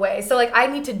take it away. So like I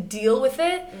need to deal with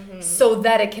it so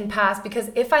that it can pass,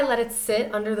 because if I let it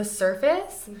sit under the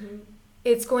surface,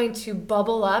 it's going to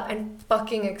bubble up and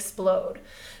fucking explode.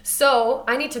 So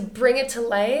I need to bring it to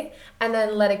light and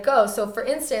then let it go. So for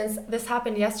instance, this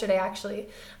happened yesterday actually.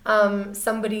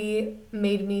 Somebody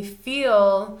made me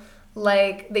feel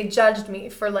like they judged me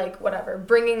for like whatever.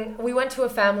 We went to a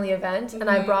family event and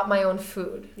I brought my own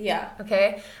food. Yeah.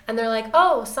 Okay? And they're like,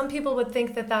 oh, some people would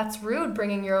think that that's rude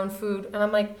bringing your own food. And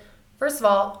I'm like, first of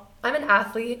all, I'm an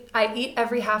athlete. I eat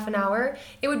every half an hour.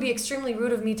 It would be extremely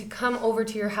rude of me to come over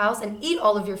to your house and eat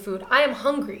all of your food. I am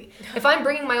hungry. If I'm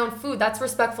bringing my own food, that's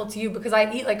respectful to you because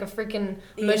I eat like a freaking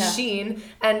machine.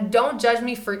 And don't judge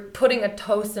me for putting a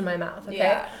toast in my mouth, okay?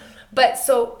 Yeah. But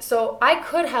so I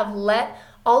could have let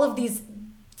all of these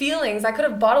feelings, I could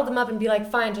have bottled them up and be like,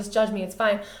 fine, just judge me, it's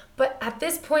fine. But at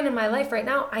this point in my life right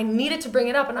now, I needed to bring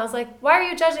it up. And I was like, why are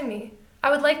you judging me? I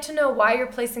would like to know why you're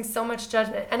placing so much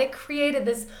judgment. And it created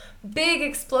this big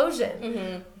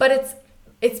explosion. But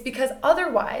it's because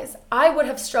otherwise I would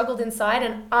have struggled inside,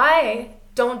 and I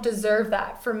don't deserve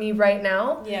that for me right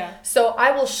now. Yeah. So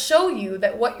I will show you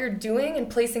that what you're doing and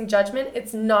placing judgment,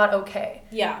 it's not okay.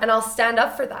 Yeah. And I'll stand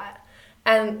up for that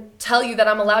and tell you that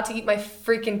I'm allowed to eat my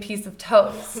freaking piece of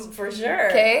toast. For sure.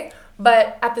 Okay?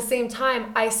 But at the same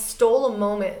time, I stole a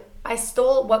moment. I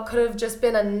stole what could have just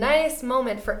been a nice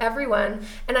moment for everyone,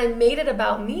 and I made it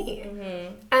about me.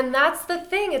 And that's the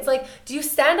thing. It's like, do you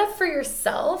stand up for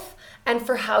yourself and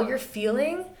for how you're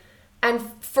feeling and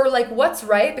for like what's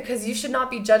right, because you should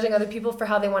not be judging other people for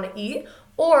how they want to eat?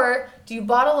 Or do you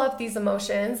bottle up these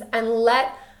emotions and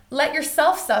let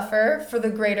yourself suffer for the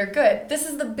greater good? This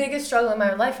is the biggest struggle in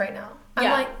my life right now.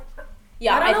 I'm like,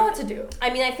 I don't know what to do.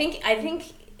 I mean, I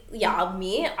think yeah,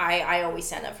 me, I always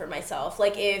stand up for myself.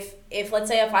 Like if let's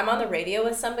say if I'm on the radio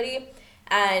with somebody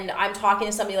and I'm talking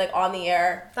to somebody like on the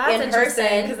air that's in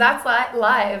person, because that's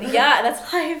live. Yeah,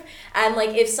 that's live. And like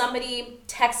if somebody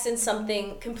texts in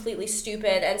something completely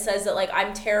stupid and says that like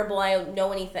I'm terrible, I don't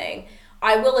know anything,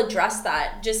 I will address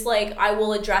that. Just like I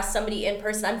will address somebody in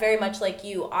person. I'm very much like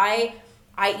you. I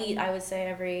eat, I would say,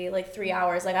 every like 3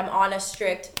 hours. Like I'm on a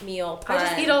strict meal plan. I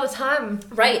just eat all the time.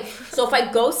 Right. So if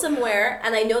I go somewhere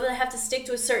and I know that I have to stick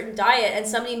to a certain diet and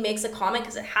somebody makes a comment,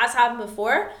 because it has happened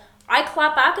before, I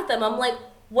clap back at them. I'm like,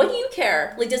 what do you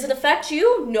care? Like, does it affect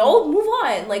you? No, move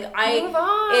on. Like move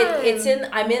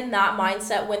on. I'm in that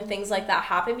mindset when things like that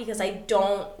happen, because I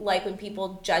don't like when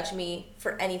people judge me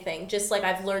for anything. Just like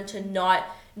I've learned to not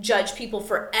judge people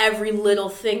for every little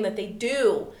thing that they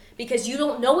do, because you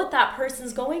don't know what that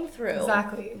person's going through.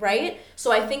 Exactly. Right?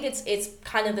 So I think it's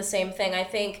kind of the same thing. I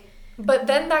think But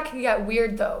then that can get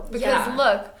weird though, because Yeah.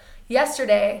 look,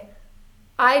 yesterday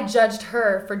I judged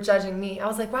her for judging me. I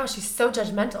was like, wow, she's so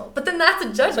judgmental. But then that's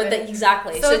a judgment.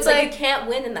 Exactly. So it's like you can't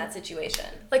win in that situation.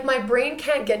 Like my brain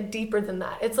can't get deeper than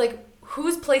that. It's like,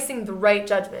 who's placing the right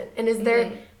judgment? And is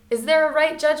there a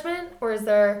right judgment, or is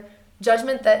there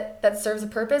judgment that serves a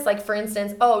purpose? Like, for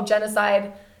instance,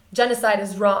 genocide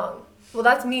is wrong. Well,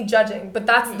 that's me judging, but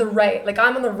that's the right. Like,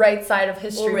 I'm on the right side of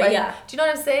history. Right, yeah. Do you know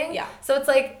what I'm saying? Yeah. So it's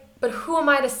like, but who am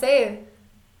I to say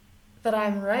that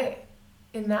I'm right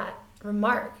in that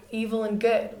remark? Evil and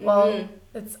good. Well,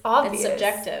 it's obvious. It's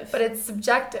subjective. But it's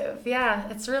subjective. Yeah,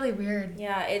 it's really weird.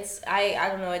 Yeah, I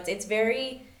don't know. It's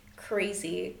very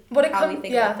crazy how we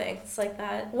think about things like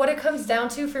that. What it comes down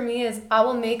to for me is I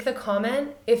will make the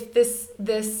comment if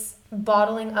this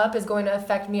bottling up is going to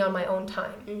affect me on my own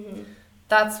time. Mm-hmm.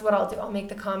 That's what I'll do. I'll make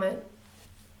the comment.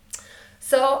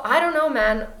 So I don't know,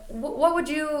 man. What would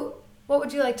you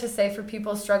like to say for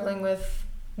people struggling with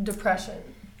depression?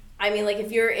 I mean, like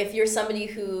if you're somebody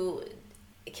who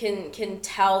can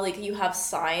tell, like, you have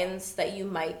signs that you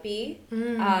might be,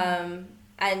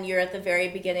 and you're at the very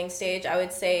beginning stage, I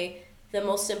would say the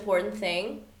most important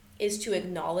thing is to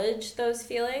acknowledge those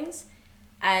feelings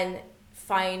and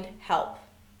find help.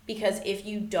 Because if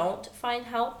you don't find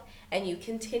help and you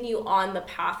continue on the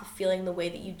path of feeling the way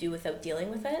that you do without dealing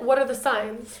with it. What are the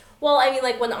signs? Well, I mean,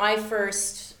 like when I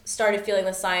first started feeling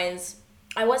the signs,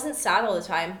 I wasn't sad all the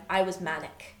time. I was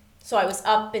manic. So I was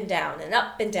up and down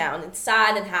and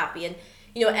sad and happy. And,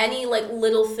 you know, any like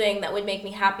little thing that would make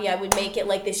me happy, I would make it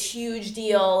like this huge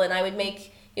deal, and it would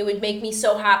make me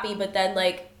so happy. But then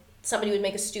like somebody would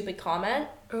make a stupid comment,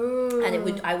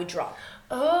 and I would drop.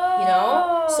 Oh. You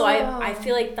know? So I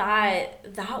feel like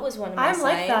that was one of my signs. I'm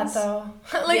like that though.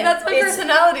 That's my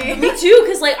personality. Me too,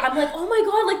 because like I'm like, oh my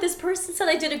god, like this person said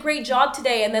I did a great job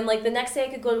today, and then like the next day I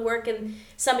could go to work and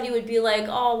somebody would be like,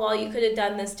 oh well, you could have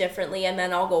done this differently, and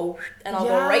then I'll go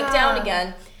right down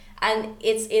again. And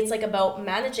it's like about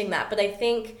managing that. But I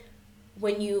think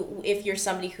if you're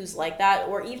somebody who's like that,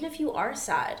 or even if you are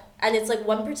sad, and it's like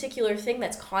one particular thing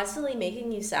that's constantly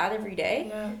making you sad every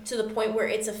day, to the point where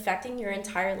it's affecting your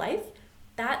entire life,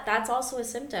 that's also a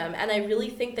symptom. And I really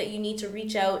think that you need to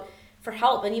reach out for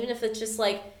help. And even if it's just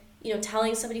like, you know,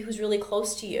 telling somebody who's really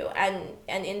close to you and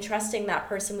entrusting that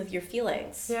person with your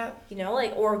feelings, you know,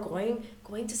 like, or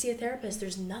going to see a therapist.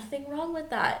 There's nothing wrong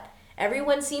with that.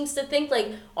 Everyone seems to think like,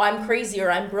 oh, I'm crazy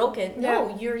or I'm broken.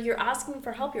 No, you're asking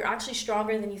for help. You're actually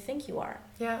stronger than you think you are.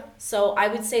 Yeah. So I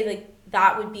would say like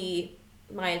that would be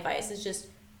my advice, is just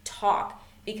talk.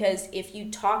 Because if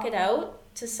you talk it out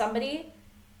to somebody,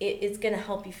 it's going to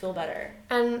help you feel better.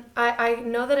 And I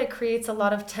know that it creates a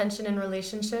lot of tension in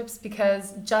relationships,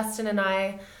 because Justin and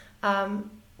I,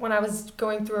 when I was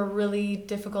going through a really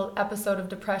difficult episode of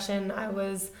depression,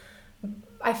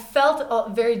 I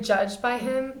felt very judged by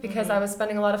him, because I was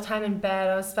spending a lot of time in bed.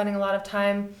 I was spending a lot of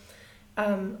time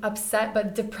upset,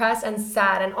 but depressed and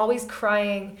sad, and always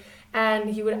crying.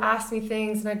 And he would ask me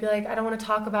things, and I'd be like, I don't want to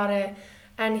talk about it.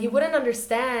 And he wouldn't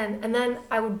understand. And then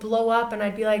I would blow up, and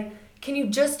I'd be like, can you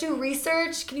just do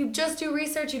research? Can you just do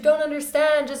research? You don't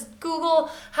understand. Just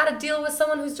Google how to deal with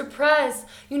someone who's depressed.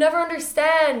 You never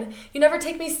understand. You never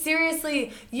take me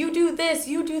seriously. You do this,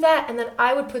 you do that. And then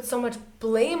I would put so much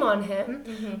blame on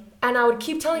him. And I would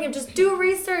keep telling him, just do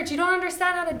research. You don't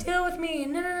understand how to deal with me.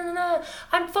 No.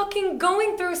 I'm fucking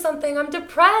going through something. I'm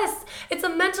depressed. It's a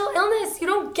mental illness. You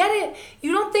don't get it.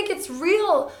 You don't think it's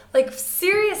real. Like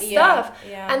serious stuff.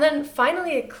 Yeah. And then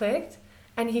finally it clicked,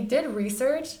 and he did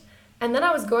research. And then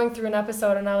I was going through an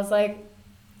episode, and I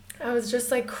was just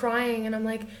like crying, and I'm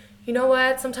like, you know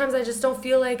what? Sometimes I just don't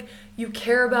feel like you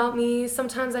care about me.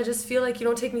 Sometimes I just feel like you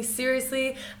don't take me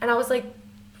seriously. And I was like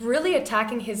really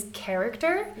attacking his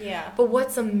character. Yeah. But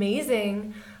what's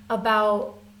amazing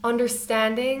about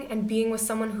understanding and being with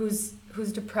someone who's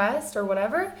depressed or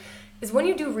whatever is when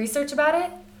you do research about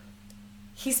it.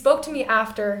 He spoke to me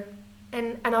after,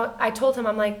 and I told him,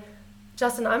 I'm like,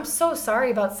 Justin, I'm so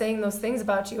sorry about saying those things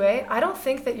about you, I don't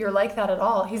think that you're like that at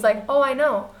all. He's like, oh, I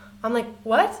know. I'm like,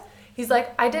 what? He's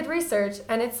like, I did research,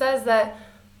 and it says that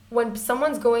when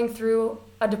someone's going through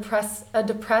a depressed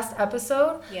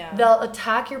episode, they'll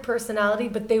attack your personality,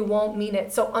 but they won't mean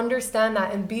it. So understand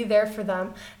that and be there for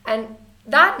them. And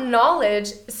that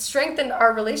knowledge strengthened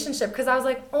our relationship, because I was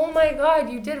like, oh my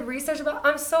God, you did research about,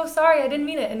 I'm so sorry, I didn't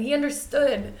mean it. And he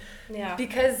understood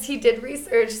because he did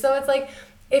research. So it's like,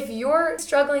 if you're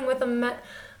struggling with a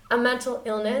mental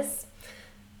illness,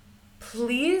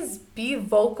 please be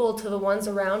vocal to the ones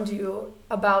around you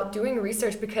about doing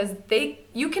research, because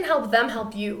you can help them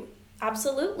help you.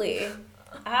 Absolutely.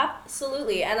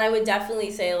 And I would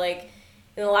definitely say, like,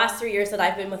 in the last 3 years that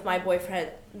I've been with my boyfriend,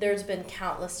 there's been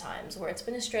countless times where it's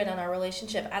been a strain on our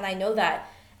relationship, and I know that.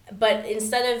 But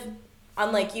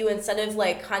unlike you, instead of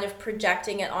like kind of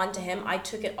projecting it onto him, I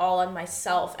took it all on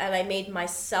myself, and I made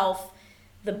myself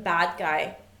the bad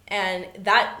guy, and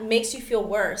that makes you feel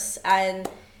worse. And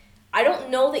I don't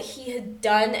know that he had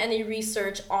done any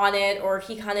research on it, or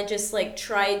he kind of just like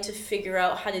tried to figure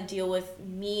out how to deal with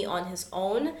me on his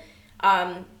own.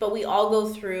 But we all go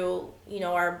through,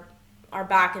 our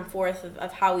back and forth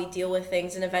of how we deal with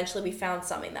things, and eventually we found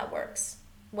something that works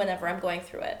whenever I'm going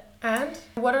through it. And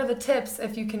what are the tips,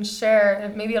 if you can share?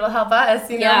 Maybe it'll help us,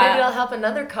 maybe it'll help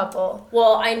another couple.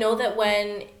 Well, I know that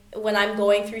when I'm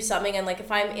going through something, and like if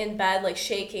I'm in bed like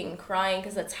shaking, crying,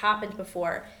 because that's happened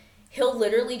before, he'll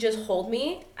literally just hold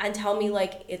me and tell me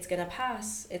like, it's gonna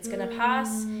pass, it's gonna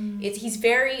pass. He's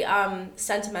very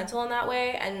sentimental in that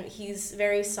way, and he's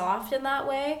very soft in that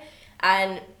way,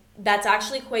 and that's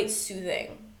actually quite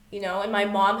soothing, and my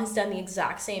mom has done the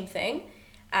exact same thing,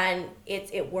 and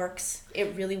it works.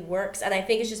 It really works. And I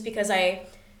think it's just because I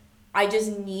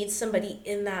just need somebody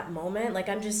in that moment. Like,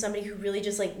 I'm just somebody who really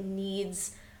just like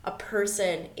needs a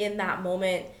person in that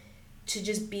moment to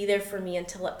just be there for me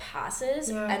until it passes.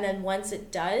 Yeah. And then once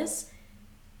it does,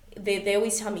 they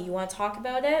always tell me, you want to talk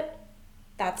about it?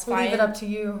 That's fine. Leave it up to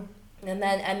you. And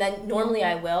then normally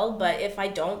I will, but if I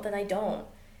don't, then I don't.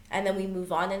 And then we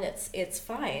move on, and it's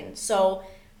fine. So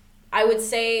I would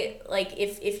say, like,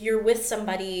 if you're with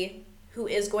somebody who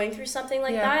is going through something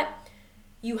like that,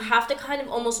 you have to kind of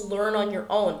almost learn on your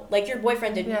own. Like your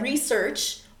boyfriend did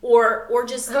research, or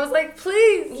just... I was like,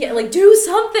 please. Yeah, like, do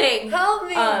something. Help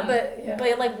me.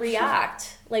 But like,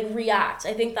 react. Like, react.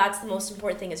 I think that's the most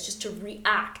important thing, is just to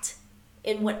react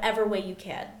in whatever way you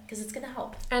can, because it's going to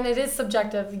help. And it is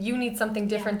subjective. You need something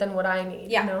different than what I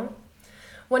need,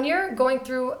 When you're going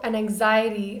through an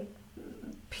anxiety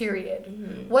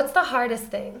period, what's the hardest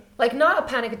thing? Like, not a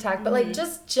panic attack, but like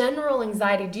just general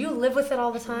anxiety. Do you live with it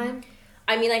all the time?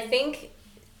 I mean, I think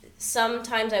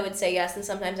sometimes I would say yes, and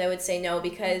sometimes I would say no,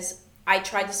 because I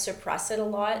try to suppress it a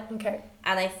lot. Okay.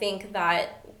 And I think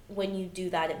that when you do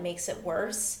that, it makes it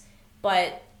worse.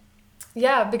 But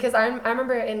yeah, because I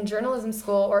remember in journalism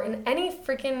school, or in any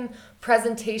freaking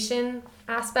presentation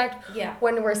aspect,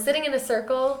 when we're sitting in a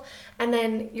circle, and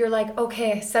then you're like,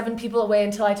 okay, 7 people away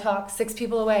until I talk, 6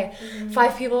 people away,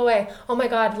 5 people away, oh my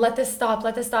God, let this stop,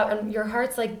 and your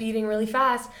heart's like beating really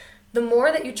fast. The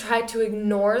more that you try to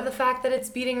ignore the fact that it's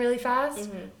beating really fast,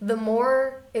 the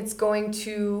more it's going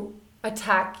to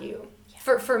attack you.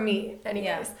 For me, anyways.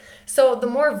 Yeah. So the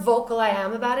more vocal I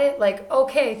am about it, like,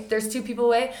 okay, there's 2 people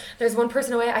away, there's 1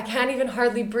 person away, I can't even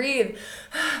hardly breathe.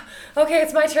 Okay,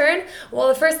 it's my turn. Well,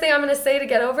 the first thing I'm going to say to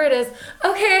get over it is,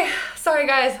 okay, sorry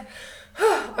guys,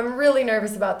 I'm really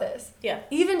nervous about this. Yeah.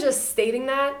 Even just stating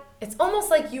that, it's almost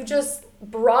like you just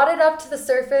brought it up to the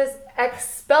surface,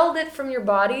 expelled it from your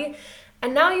body,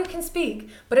 and now you can speak.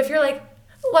 But if you're like,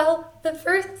 well, the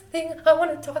first thing I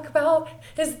want to talk about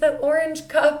is the orange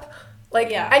cup,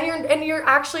 and you're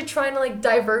actually trying to like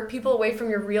divert people away from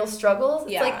your real struggles.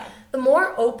 It's like, the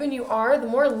more open you are, the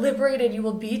more liberated you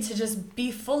will be to just be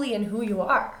fully in who you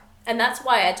are. And that's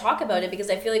why I talk about it, because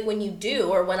I feel like when you do,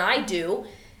 or when I do,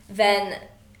 then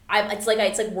it's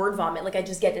like word vomit. Like, I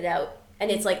just get it out,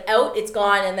 and it's like out, it's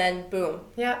gone, and then boom.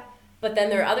 Yeah. But then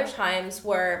there are other times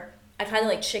where I kind of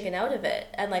like chicken out of it,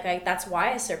 and like that's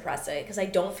why I suppress it, because I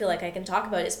don't feel like I can talk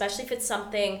about it, especially if it's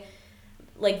something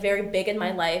like very big in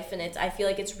my life, and I feel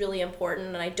like it's really important,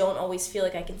 and I don't always feel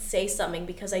like I can say something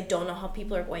because I don't know how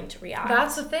people are going to react.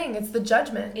 That's the thing. It's the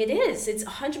judgment. It is. It's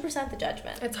 100% the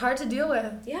judgment. It's hard to deal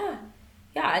with. Yeah.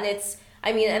 Yeah, and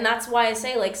that's why I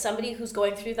say, like, somebody who's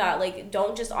going through that, like,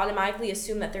 don't just automatically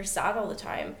assume that they're sad all the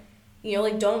time.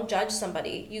 Like, don't judge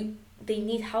somebody. They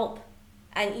need help,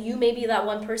 and you may be that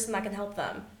one person that can help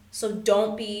them. So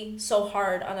don't be so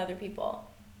hard on other people.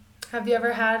 Have you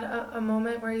ever had a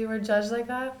moment where you were judged like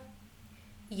that?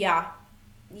 Yeah.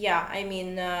 I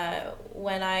mean,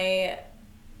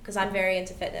 because I'm very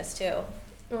into fitness too.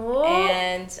 Oh.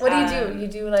 And what do you do? You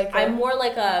do like I'm more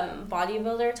like a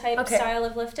bodybuilder type style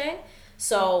of lifting.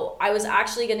 So I was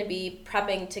actually going to be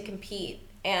prepping to compete,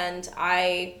 and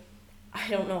I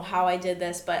don't know how I did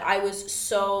this, but I was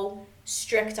so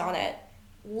strict on it.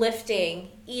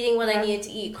 Lifting, eating what I needed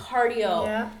to eat,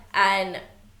 cardio, and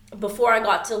before I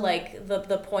got to like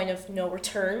the point of no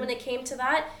return, when it came to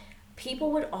that,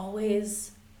 people would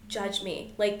always judge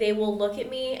me. Like, they will look at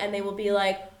me and they will be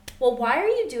like, well, why are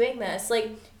you doing this? Like,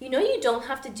 you don't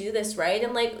have to do this, right?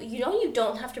 And like, you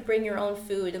don't have to bring your own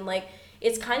food, and like,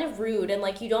 it's kind of rude, and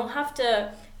like, you don't have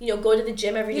to go to the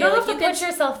gym every day. You don't have to put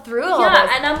yourself through all yeah,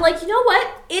 this. and I'm like, you know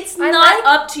what? It's not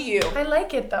up to you. I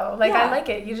like it though. Like I like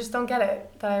it. You just don't get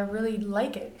it. That I really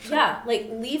like it. Yeah, like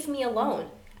leave me alone.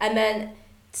 And then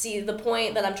see, the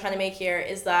point that I'm trying to make here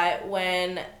is that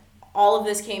when all of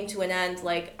this came to an end,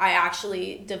 like I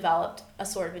actually developed a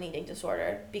sort of an eating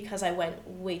disorder because I went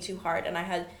way too hard, and I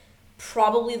had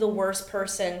probably the worst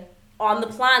person on the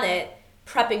planet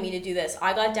prepping me to do this.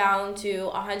 I got down to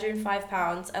 105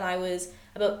 pounds and I was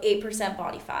about 8%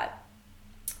 body fat.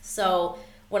 So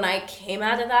when I came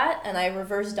out of that and I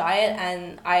reversed diet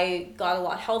and I got a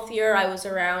lot healthier, I was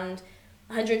around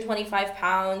 125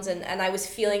 pounds and I was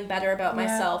feeling better about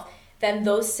myself. Then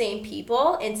those same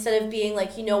people, instead of being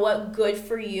like, you know what, good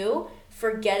for you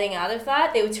for getting out of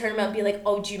that, they would turn around and be like,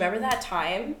 oh, do you remember that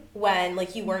time when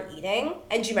like you weren't eating?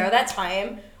 And do you remember that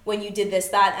time when you did this,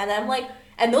 that? And I'm like,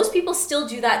 and those people still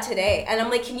do that today. And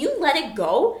I'm like, can you let it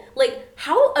go? Like,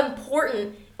 how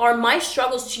important are my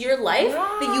struggles to your life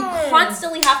that you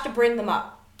constantly have to bring them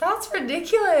up? That's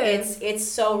ridiculous. It's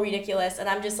so ridiculous. And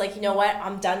I'm just like, you know what?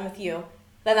 I'm done with you.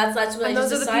 That's what I just decided. And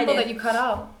those are the people that you cut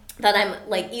out. That I'm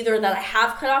like, either that I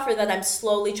have cut off or that I'm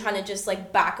slowly trying to just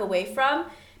like back away from,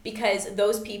 because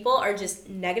those people are just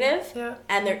negative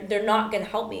and they're not going to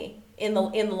help me in the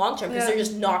long term, because they're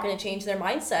just not going to change their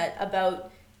mindset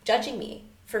about judging me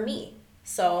for me.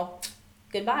 So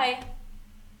goodbye.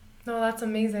 No, that's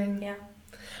amazing. Yeah.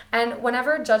 And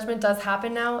whenever judgment does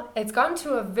happen now, it's gotten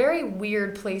to a very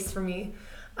weird place for me.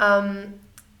 And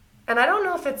I don't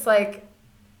know if it's like,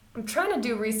 I'm trying to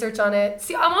do research on it.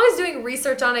 See, I'm always doing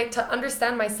research on it to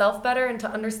understand myself better and to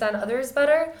understand others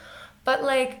better. But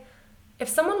like, if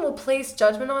someone will place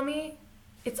judgment on me,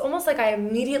 it's almost like I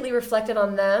immediately reflected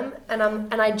on them and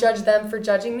I judge them for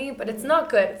judging me, but it's not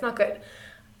good. It's not good.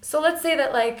 So let's say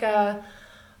that like,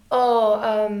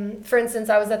 for instance,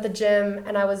 I was at the gym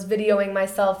and I was videoing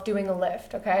myself doing a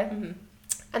lift, okay? Mm-hmm.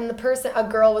 And a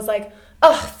girl was like,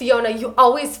 oh, Fiona, you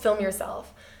always film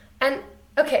yourself. And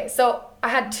okay, so I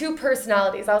had two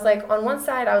personalities. I was like, on one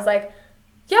side, I was like,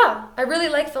 yeah, I really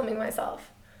like filming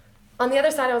myself. On the other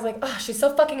side, I was like, oh, she's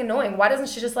so fucking annoying. Why doesn't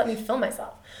she just let me film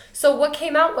myself? So what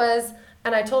came out was,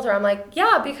 and I told her, I'm like,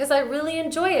 yeah, because I really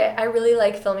enjoy it. I really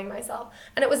like filming myself.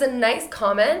 And it was a nice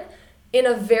comment in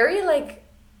a very like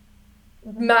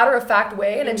matter-of-fact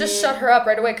way. And it just shut her up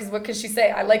right away, because what could she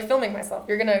say? I like filming myself.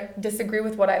 You're going to disagree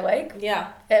with what I like?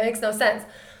 Yeah. It makes no sense.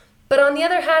 But on the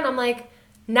other hand, I'm like,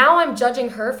 now I'm judging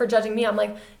her for judging me. I'm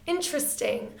like,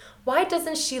 interesting. Why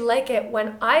doesn't she like it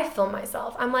when I film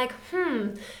myself? I'm like,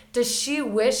 does she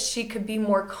wish she could be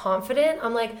more confident?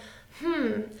 I'm like,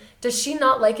 does she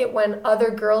not like it when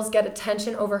other girls get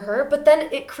attention over her? But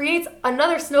then it creates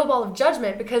another snowball of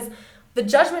judgment, because the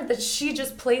judgment that she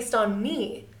just placed on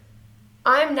me,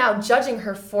 I'm now judging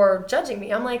her for judging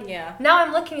me. I'm like, now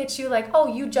I'm looking at you like, oh,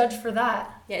 you judge for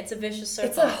that. Yeah, it's a vicious circle.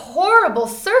 It's a horrible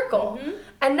circle. Mm-hmm.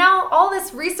 And now all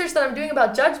this research that I'm doing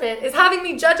about judgment is having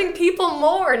me judging people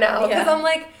more now. Because I'm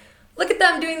like, look at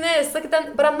them doing this, look at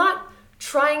them. But I'm not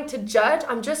trying to judge.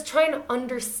 I'm just trying to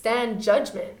understand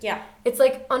judgment. Yeah. It's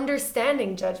like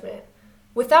understanding judgment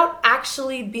without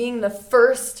actually being the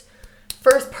first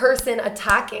person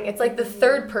attacking. It's like the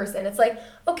third person. It's like,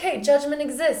 okay, judgment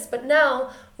exists, but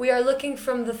now we are looking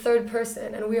from the third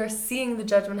person and we are seeing the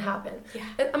judgment happen. Yeah.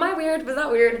 Am I weird? Was that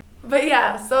weird? But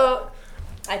yeah, so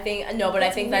I think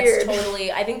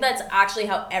that's actually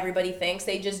how everybody thinks.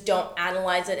 They just don't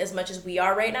analyze it as much as we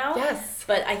are right now. Yes.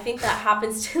 But I think that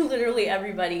happens to literally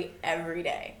everybody every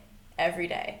day. Every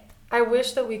day. I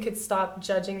wish that we could stop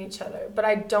judging each other, but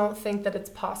I don't think that it's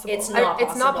possible. It's not possible.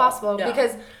 It's not possible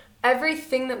because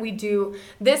everything that we do,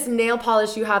 this nail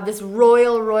polish you have, this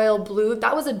royal blue,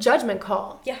 that was a judgment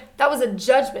call. Yeah. That was a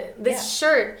judgment. This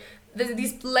shirt,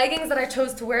 these leggings that I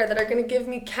chose to wear that are going to give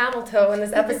me camel toe in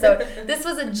this episode, this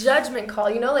was a judgment call.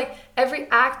 You know, like every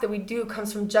act that we do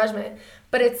comes from judgment.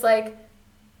 But it's like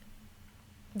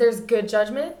there's good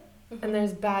judgment and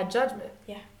there's bad judgment.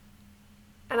 Yeah.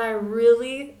 And I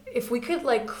really, if we could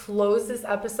like close this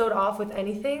episode off with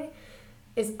anything,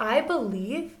 is I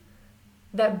believe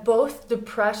that both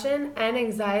depression and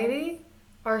anxiety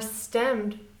are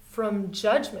stemmed from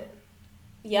judgment.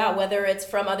 Yeah, whether it's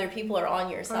from other people or on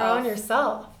yourself. Or on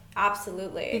yourself.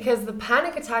 Absolutely. Because the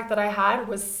panic attack that I had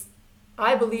was,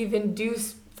 I believe,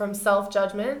 induced from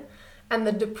self-judgment. And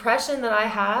the depression that I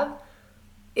have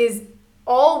is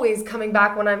always coming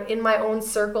back when I'm in my own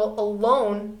circle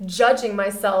alone, judging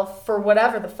myself for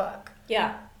whatever the fuck.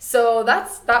 Yeah. So that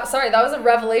was a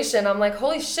revelation. I'm like,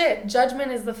 holy shit,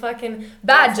 judgment is the fucking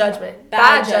bad judgment.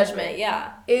 Bad judgment,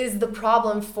 yeah. Is the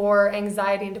problem for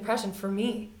anxiety and depression for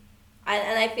me.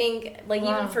 And I think, like,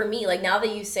 even for me, like, now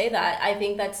that you say that, I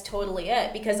think that's totally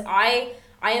it. Because I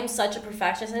am such a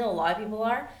perfectionist. I know a lot of people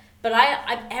are. But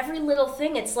I every little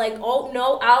thing, it's like, oh,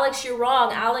 no, Alex, you're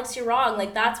wrong. Alex, you're wrong.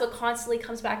 Like, that's what constantly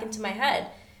comes back into my head.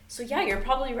 So, yeah, you're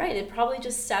probably right. It probably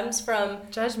just stems from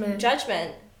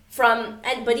judgment.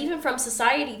 But even from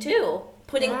society, too.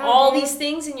 Putting all these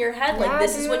things in your head, like,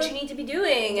 this is what you need to be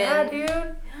doing. Yeah, dude.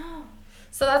 Yeah.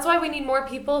 So that's why we need more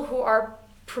people who are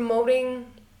promoting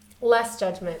less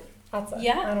judgment. That's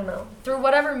it. I don't know. Through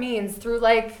whatever means. Through,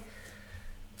 like,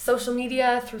 social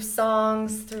media, through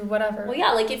songs, through whatever. Well,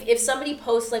 yeah, like, if somebody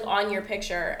posts, like, on your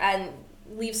picture and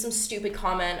leaves some stupid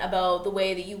comment about the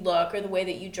way that you look or the way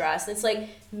that you dress, it's like,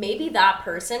 maybe that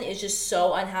person is just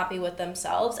so unhappy with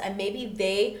themselves, and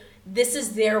maybe this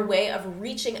is their way of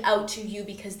reaching out to you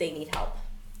because they need help.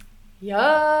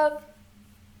 Yup.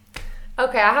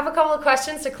 Okay, I have a couple of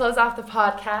questions to close off the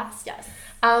podcast. Yes.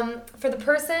 For the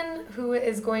person who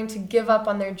is going to give up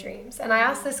on their dreams, and I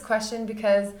asked this question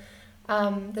because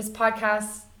this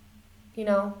podcast,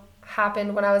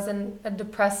 happened when I was in a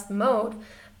depressed mode,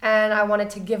 and I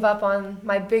wanted to give up on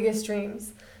my biggest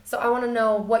dreams. So I want to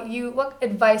know what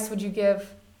advice would you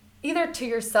give either to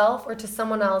yourself or to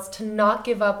someone else to not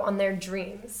give up on their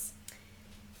dreams?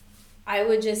 I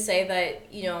would just say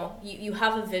that, you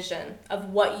have a vision of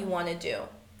what you want to do.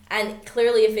 And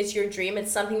clearly, if it's your dream,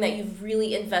 it's something that you've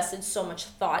really invested so much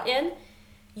thought in.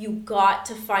 You got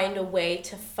to find a way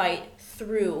to fight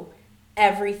through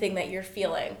everything that you're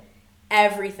feeling.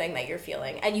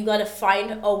 And you got to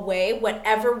find a way,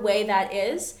 whatever way that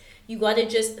is. You got to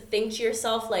just think to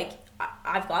yourself, like,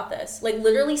 I've got this. Like,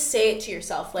 literally say it to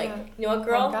yourself. Like, you know what,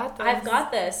 girl? I've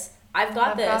got this. I've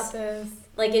got this.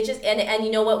 Like, it just, and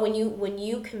you know what, when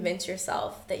you convince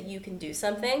yourself that you can do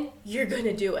something, you're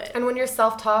gonna do it. And when your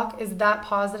self-talk is that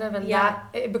positive and that,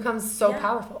 it becomes so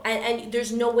powerful. And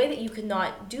there's no way that you could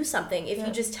not do something. If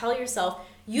you just tell yourself,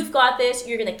 you've got this,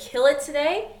 you're gonna kill it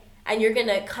today, and you're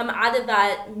gonna come out of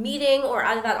that meeting or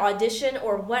out of that audition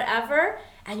or whatever,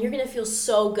 and you're gonna feel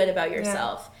so good about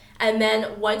yourself. And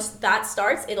then once that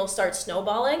starts, it'll start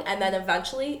snowballing, and then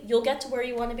eventually you'll get to where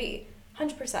you want to be.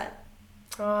 100%.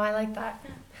 Oh, I like that.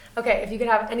 Okay, if you could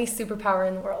have any superpower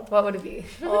in the world, what would it be?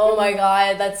 Oh my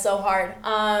god, that's so hard.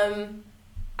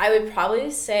 I would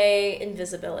probably say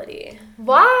invisibility.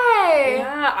 Why?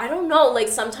 Yeah, I don't know. Like,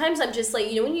 sometimes I'm just like,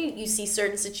 when you see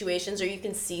certain situations or you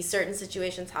can see certain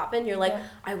situations happen, you're like,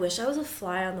 I wish I was a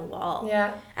fly on the wall.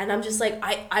 Yeah. And I'm just like,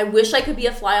 I wish I could be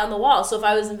a fly on the wall. So if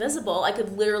I was invisible, I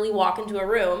could literally walk into a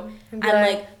room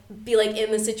and be like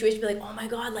in the situation, be like, oh my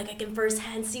god, like, I can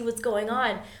firsthand see what's going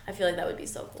on. I feel like that would be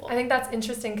so cool. I think that's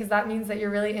interesting because that means that you're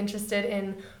really interested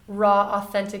in raw,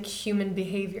 authentic human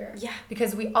behavior. Yeah.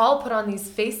 Because we all put on these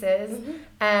faces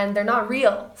and they're not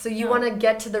real. So you want to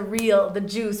get to the real, the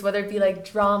juice, whether it be like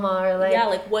drama or like... Yeah,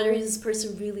 like, what is this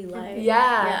person really like?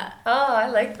 Yeah. Oh, I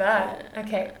like that. Yeah.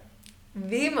 Okay.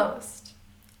 The most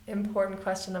important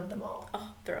question of them all.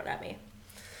 Oh, throw it at me.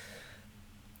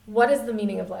 What is the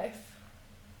meaning of life?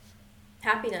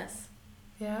 Happiness.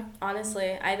 Yeah.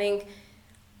 Honestly, I think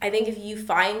if you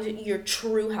find your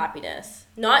true happiness,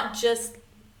 not just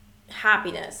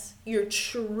happiness, your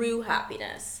true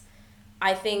happiness,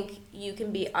 I think you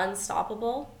can be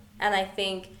unstoppable, and I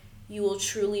think you will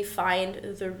truly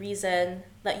find the reason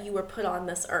that you were put on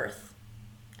this earth.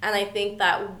 And I think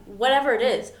that whatever it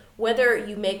is, whether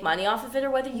you make money off of it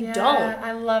or whether you don't.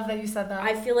 I love that you said that.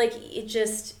 I feel like it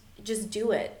just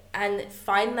do it and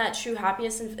find that true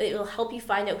happiness, and it will help you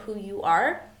find out who you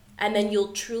are, and then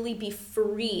you'll truly be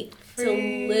free to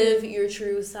live your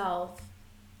true self.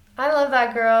 I love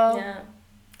that, girl. Yeah.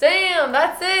 Damn,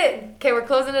 that's it. Okay, we're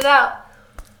closing it out.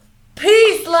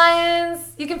 Peace,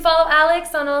 Lions. You can follow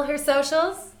Alex on all her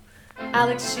socials.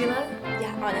 Alex Sheila.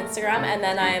 Yeah, on Instagram, and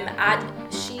then I'm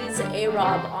at She's A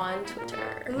Rob on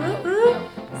Twitter.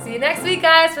 See you next week,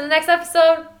 guys, for the next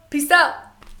episode. Peace out.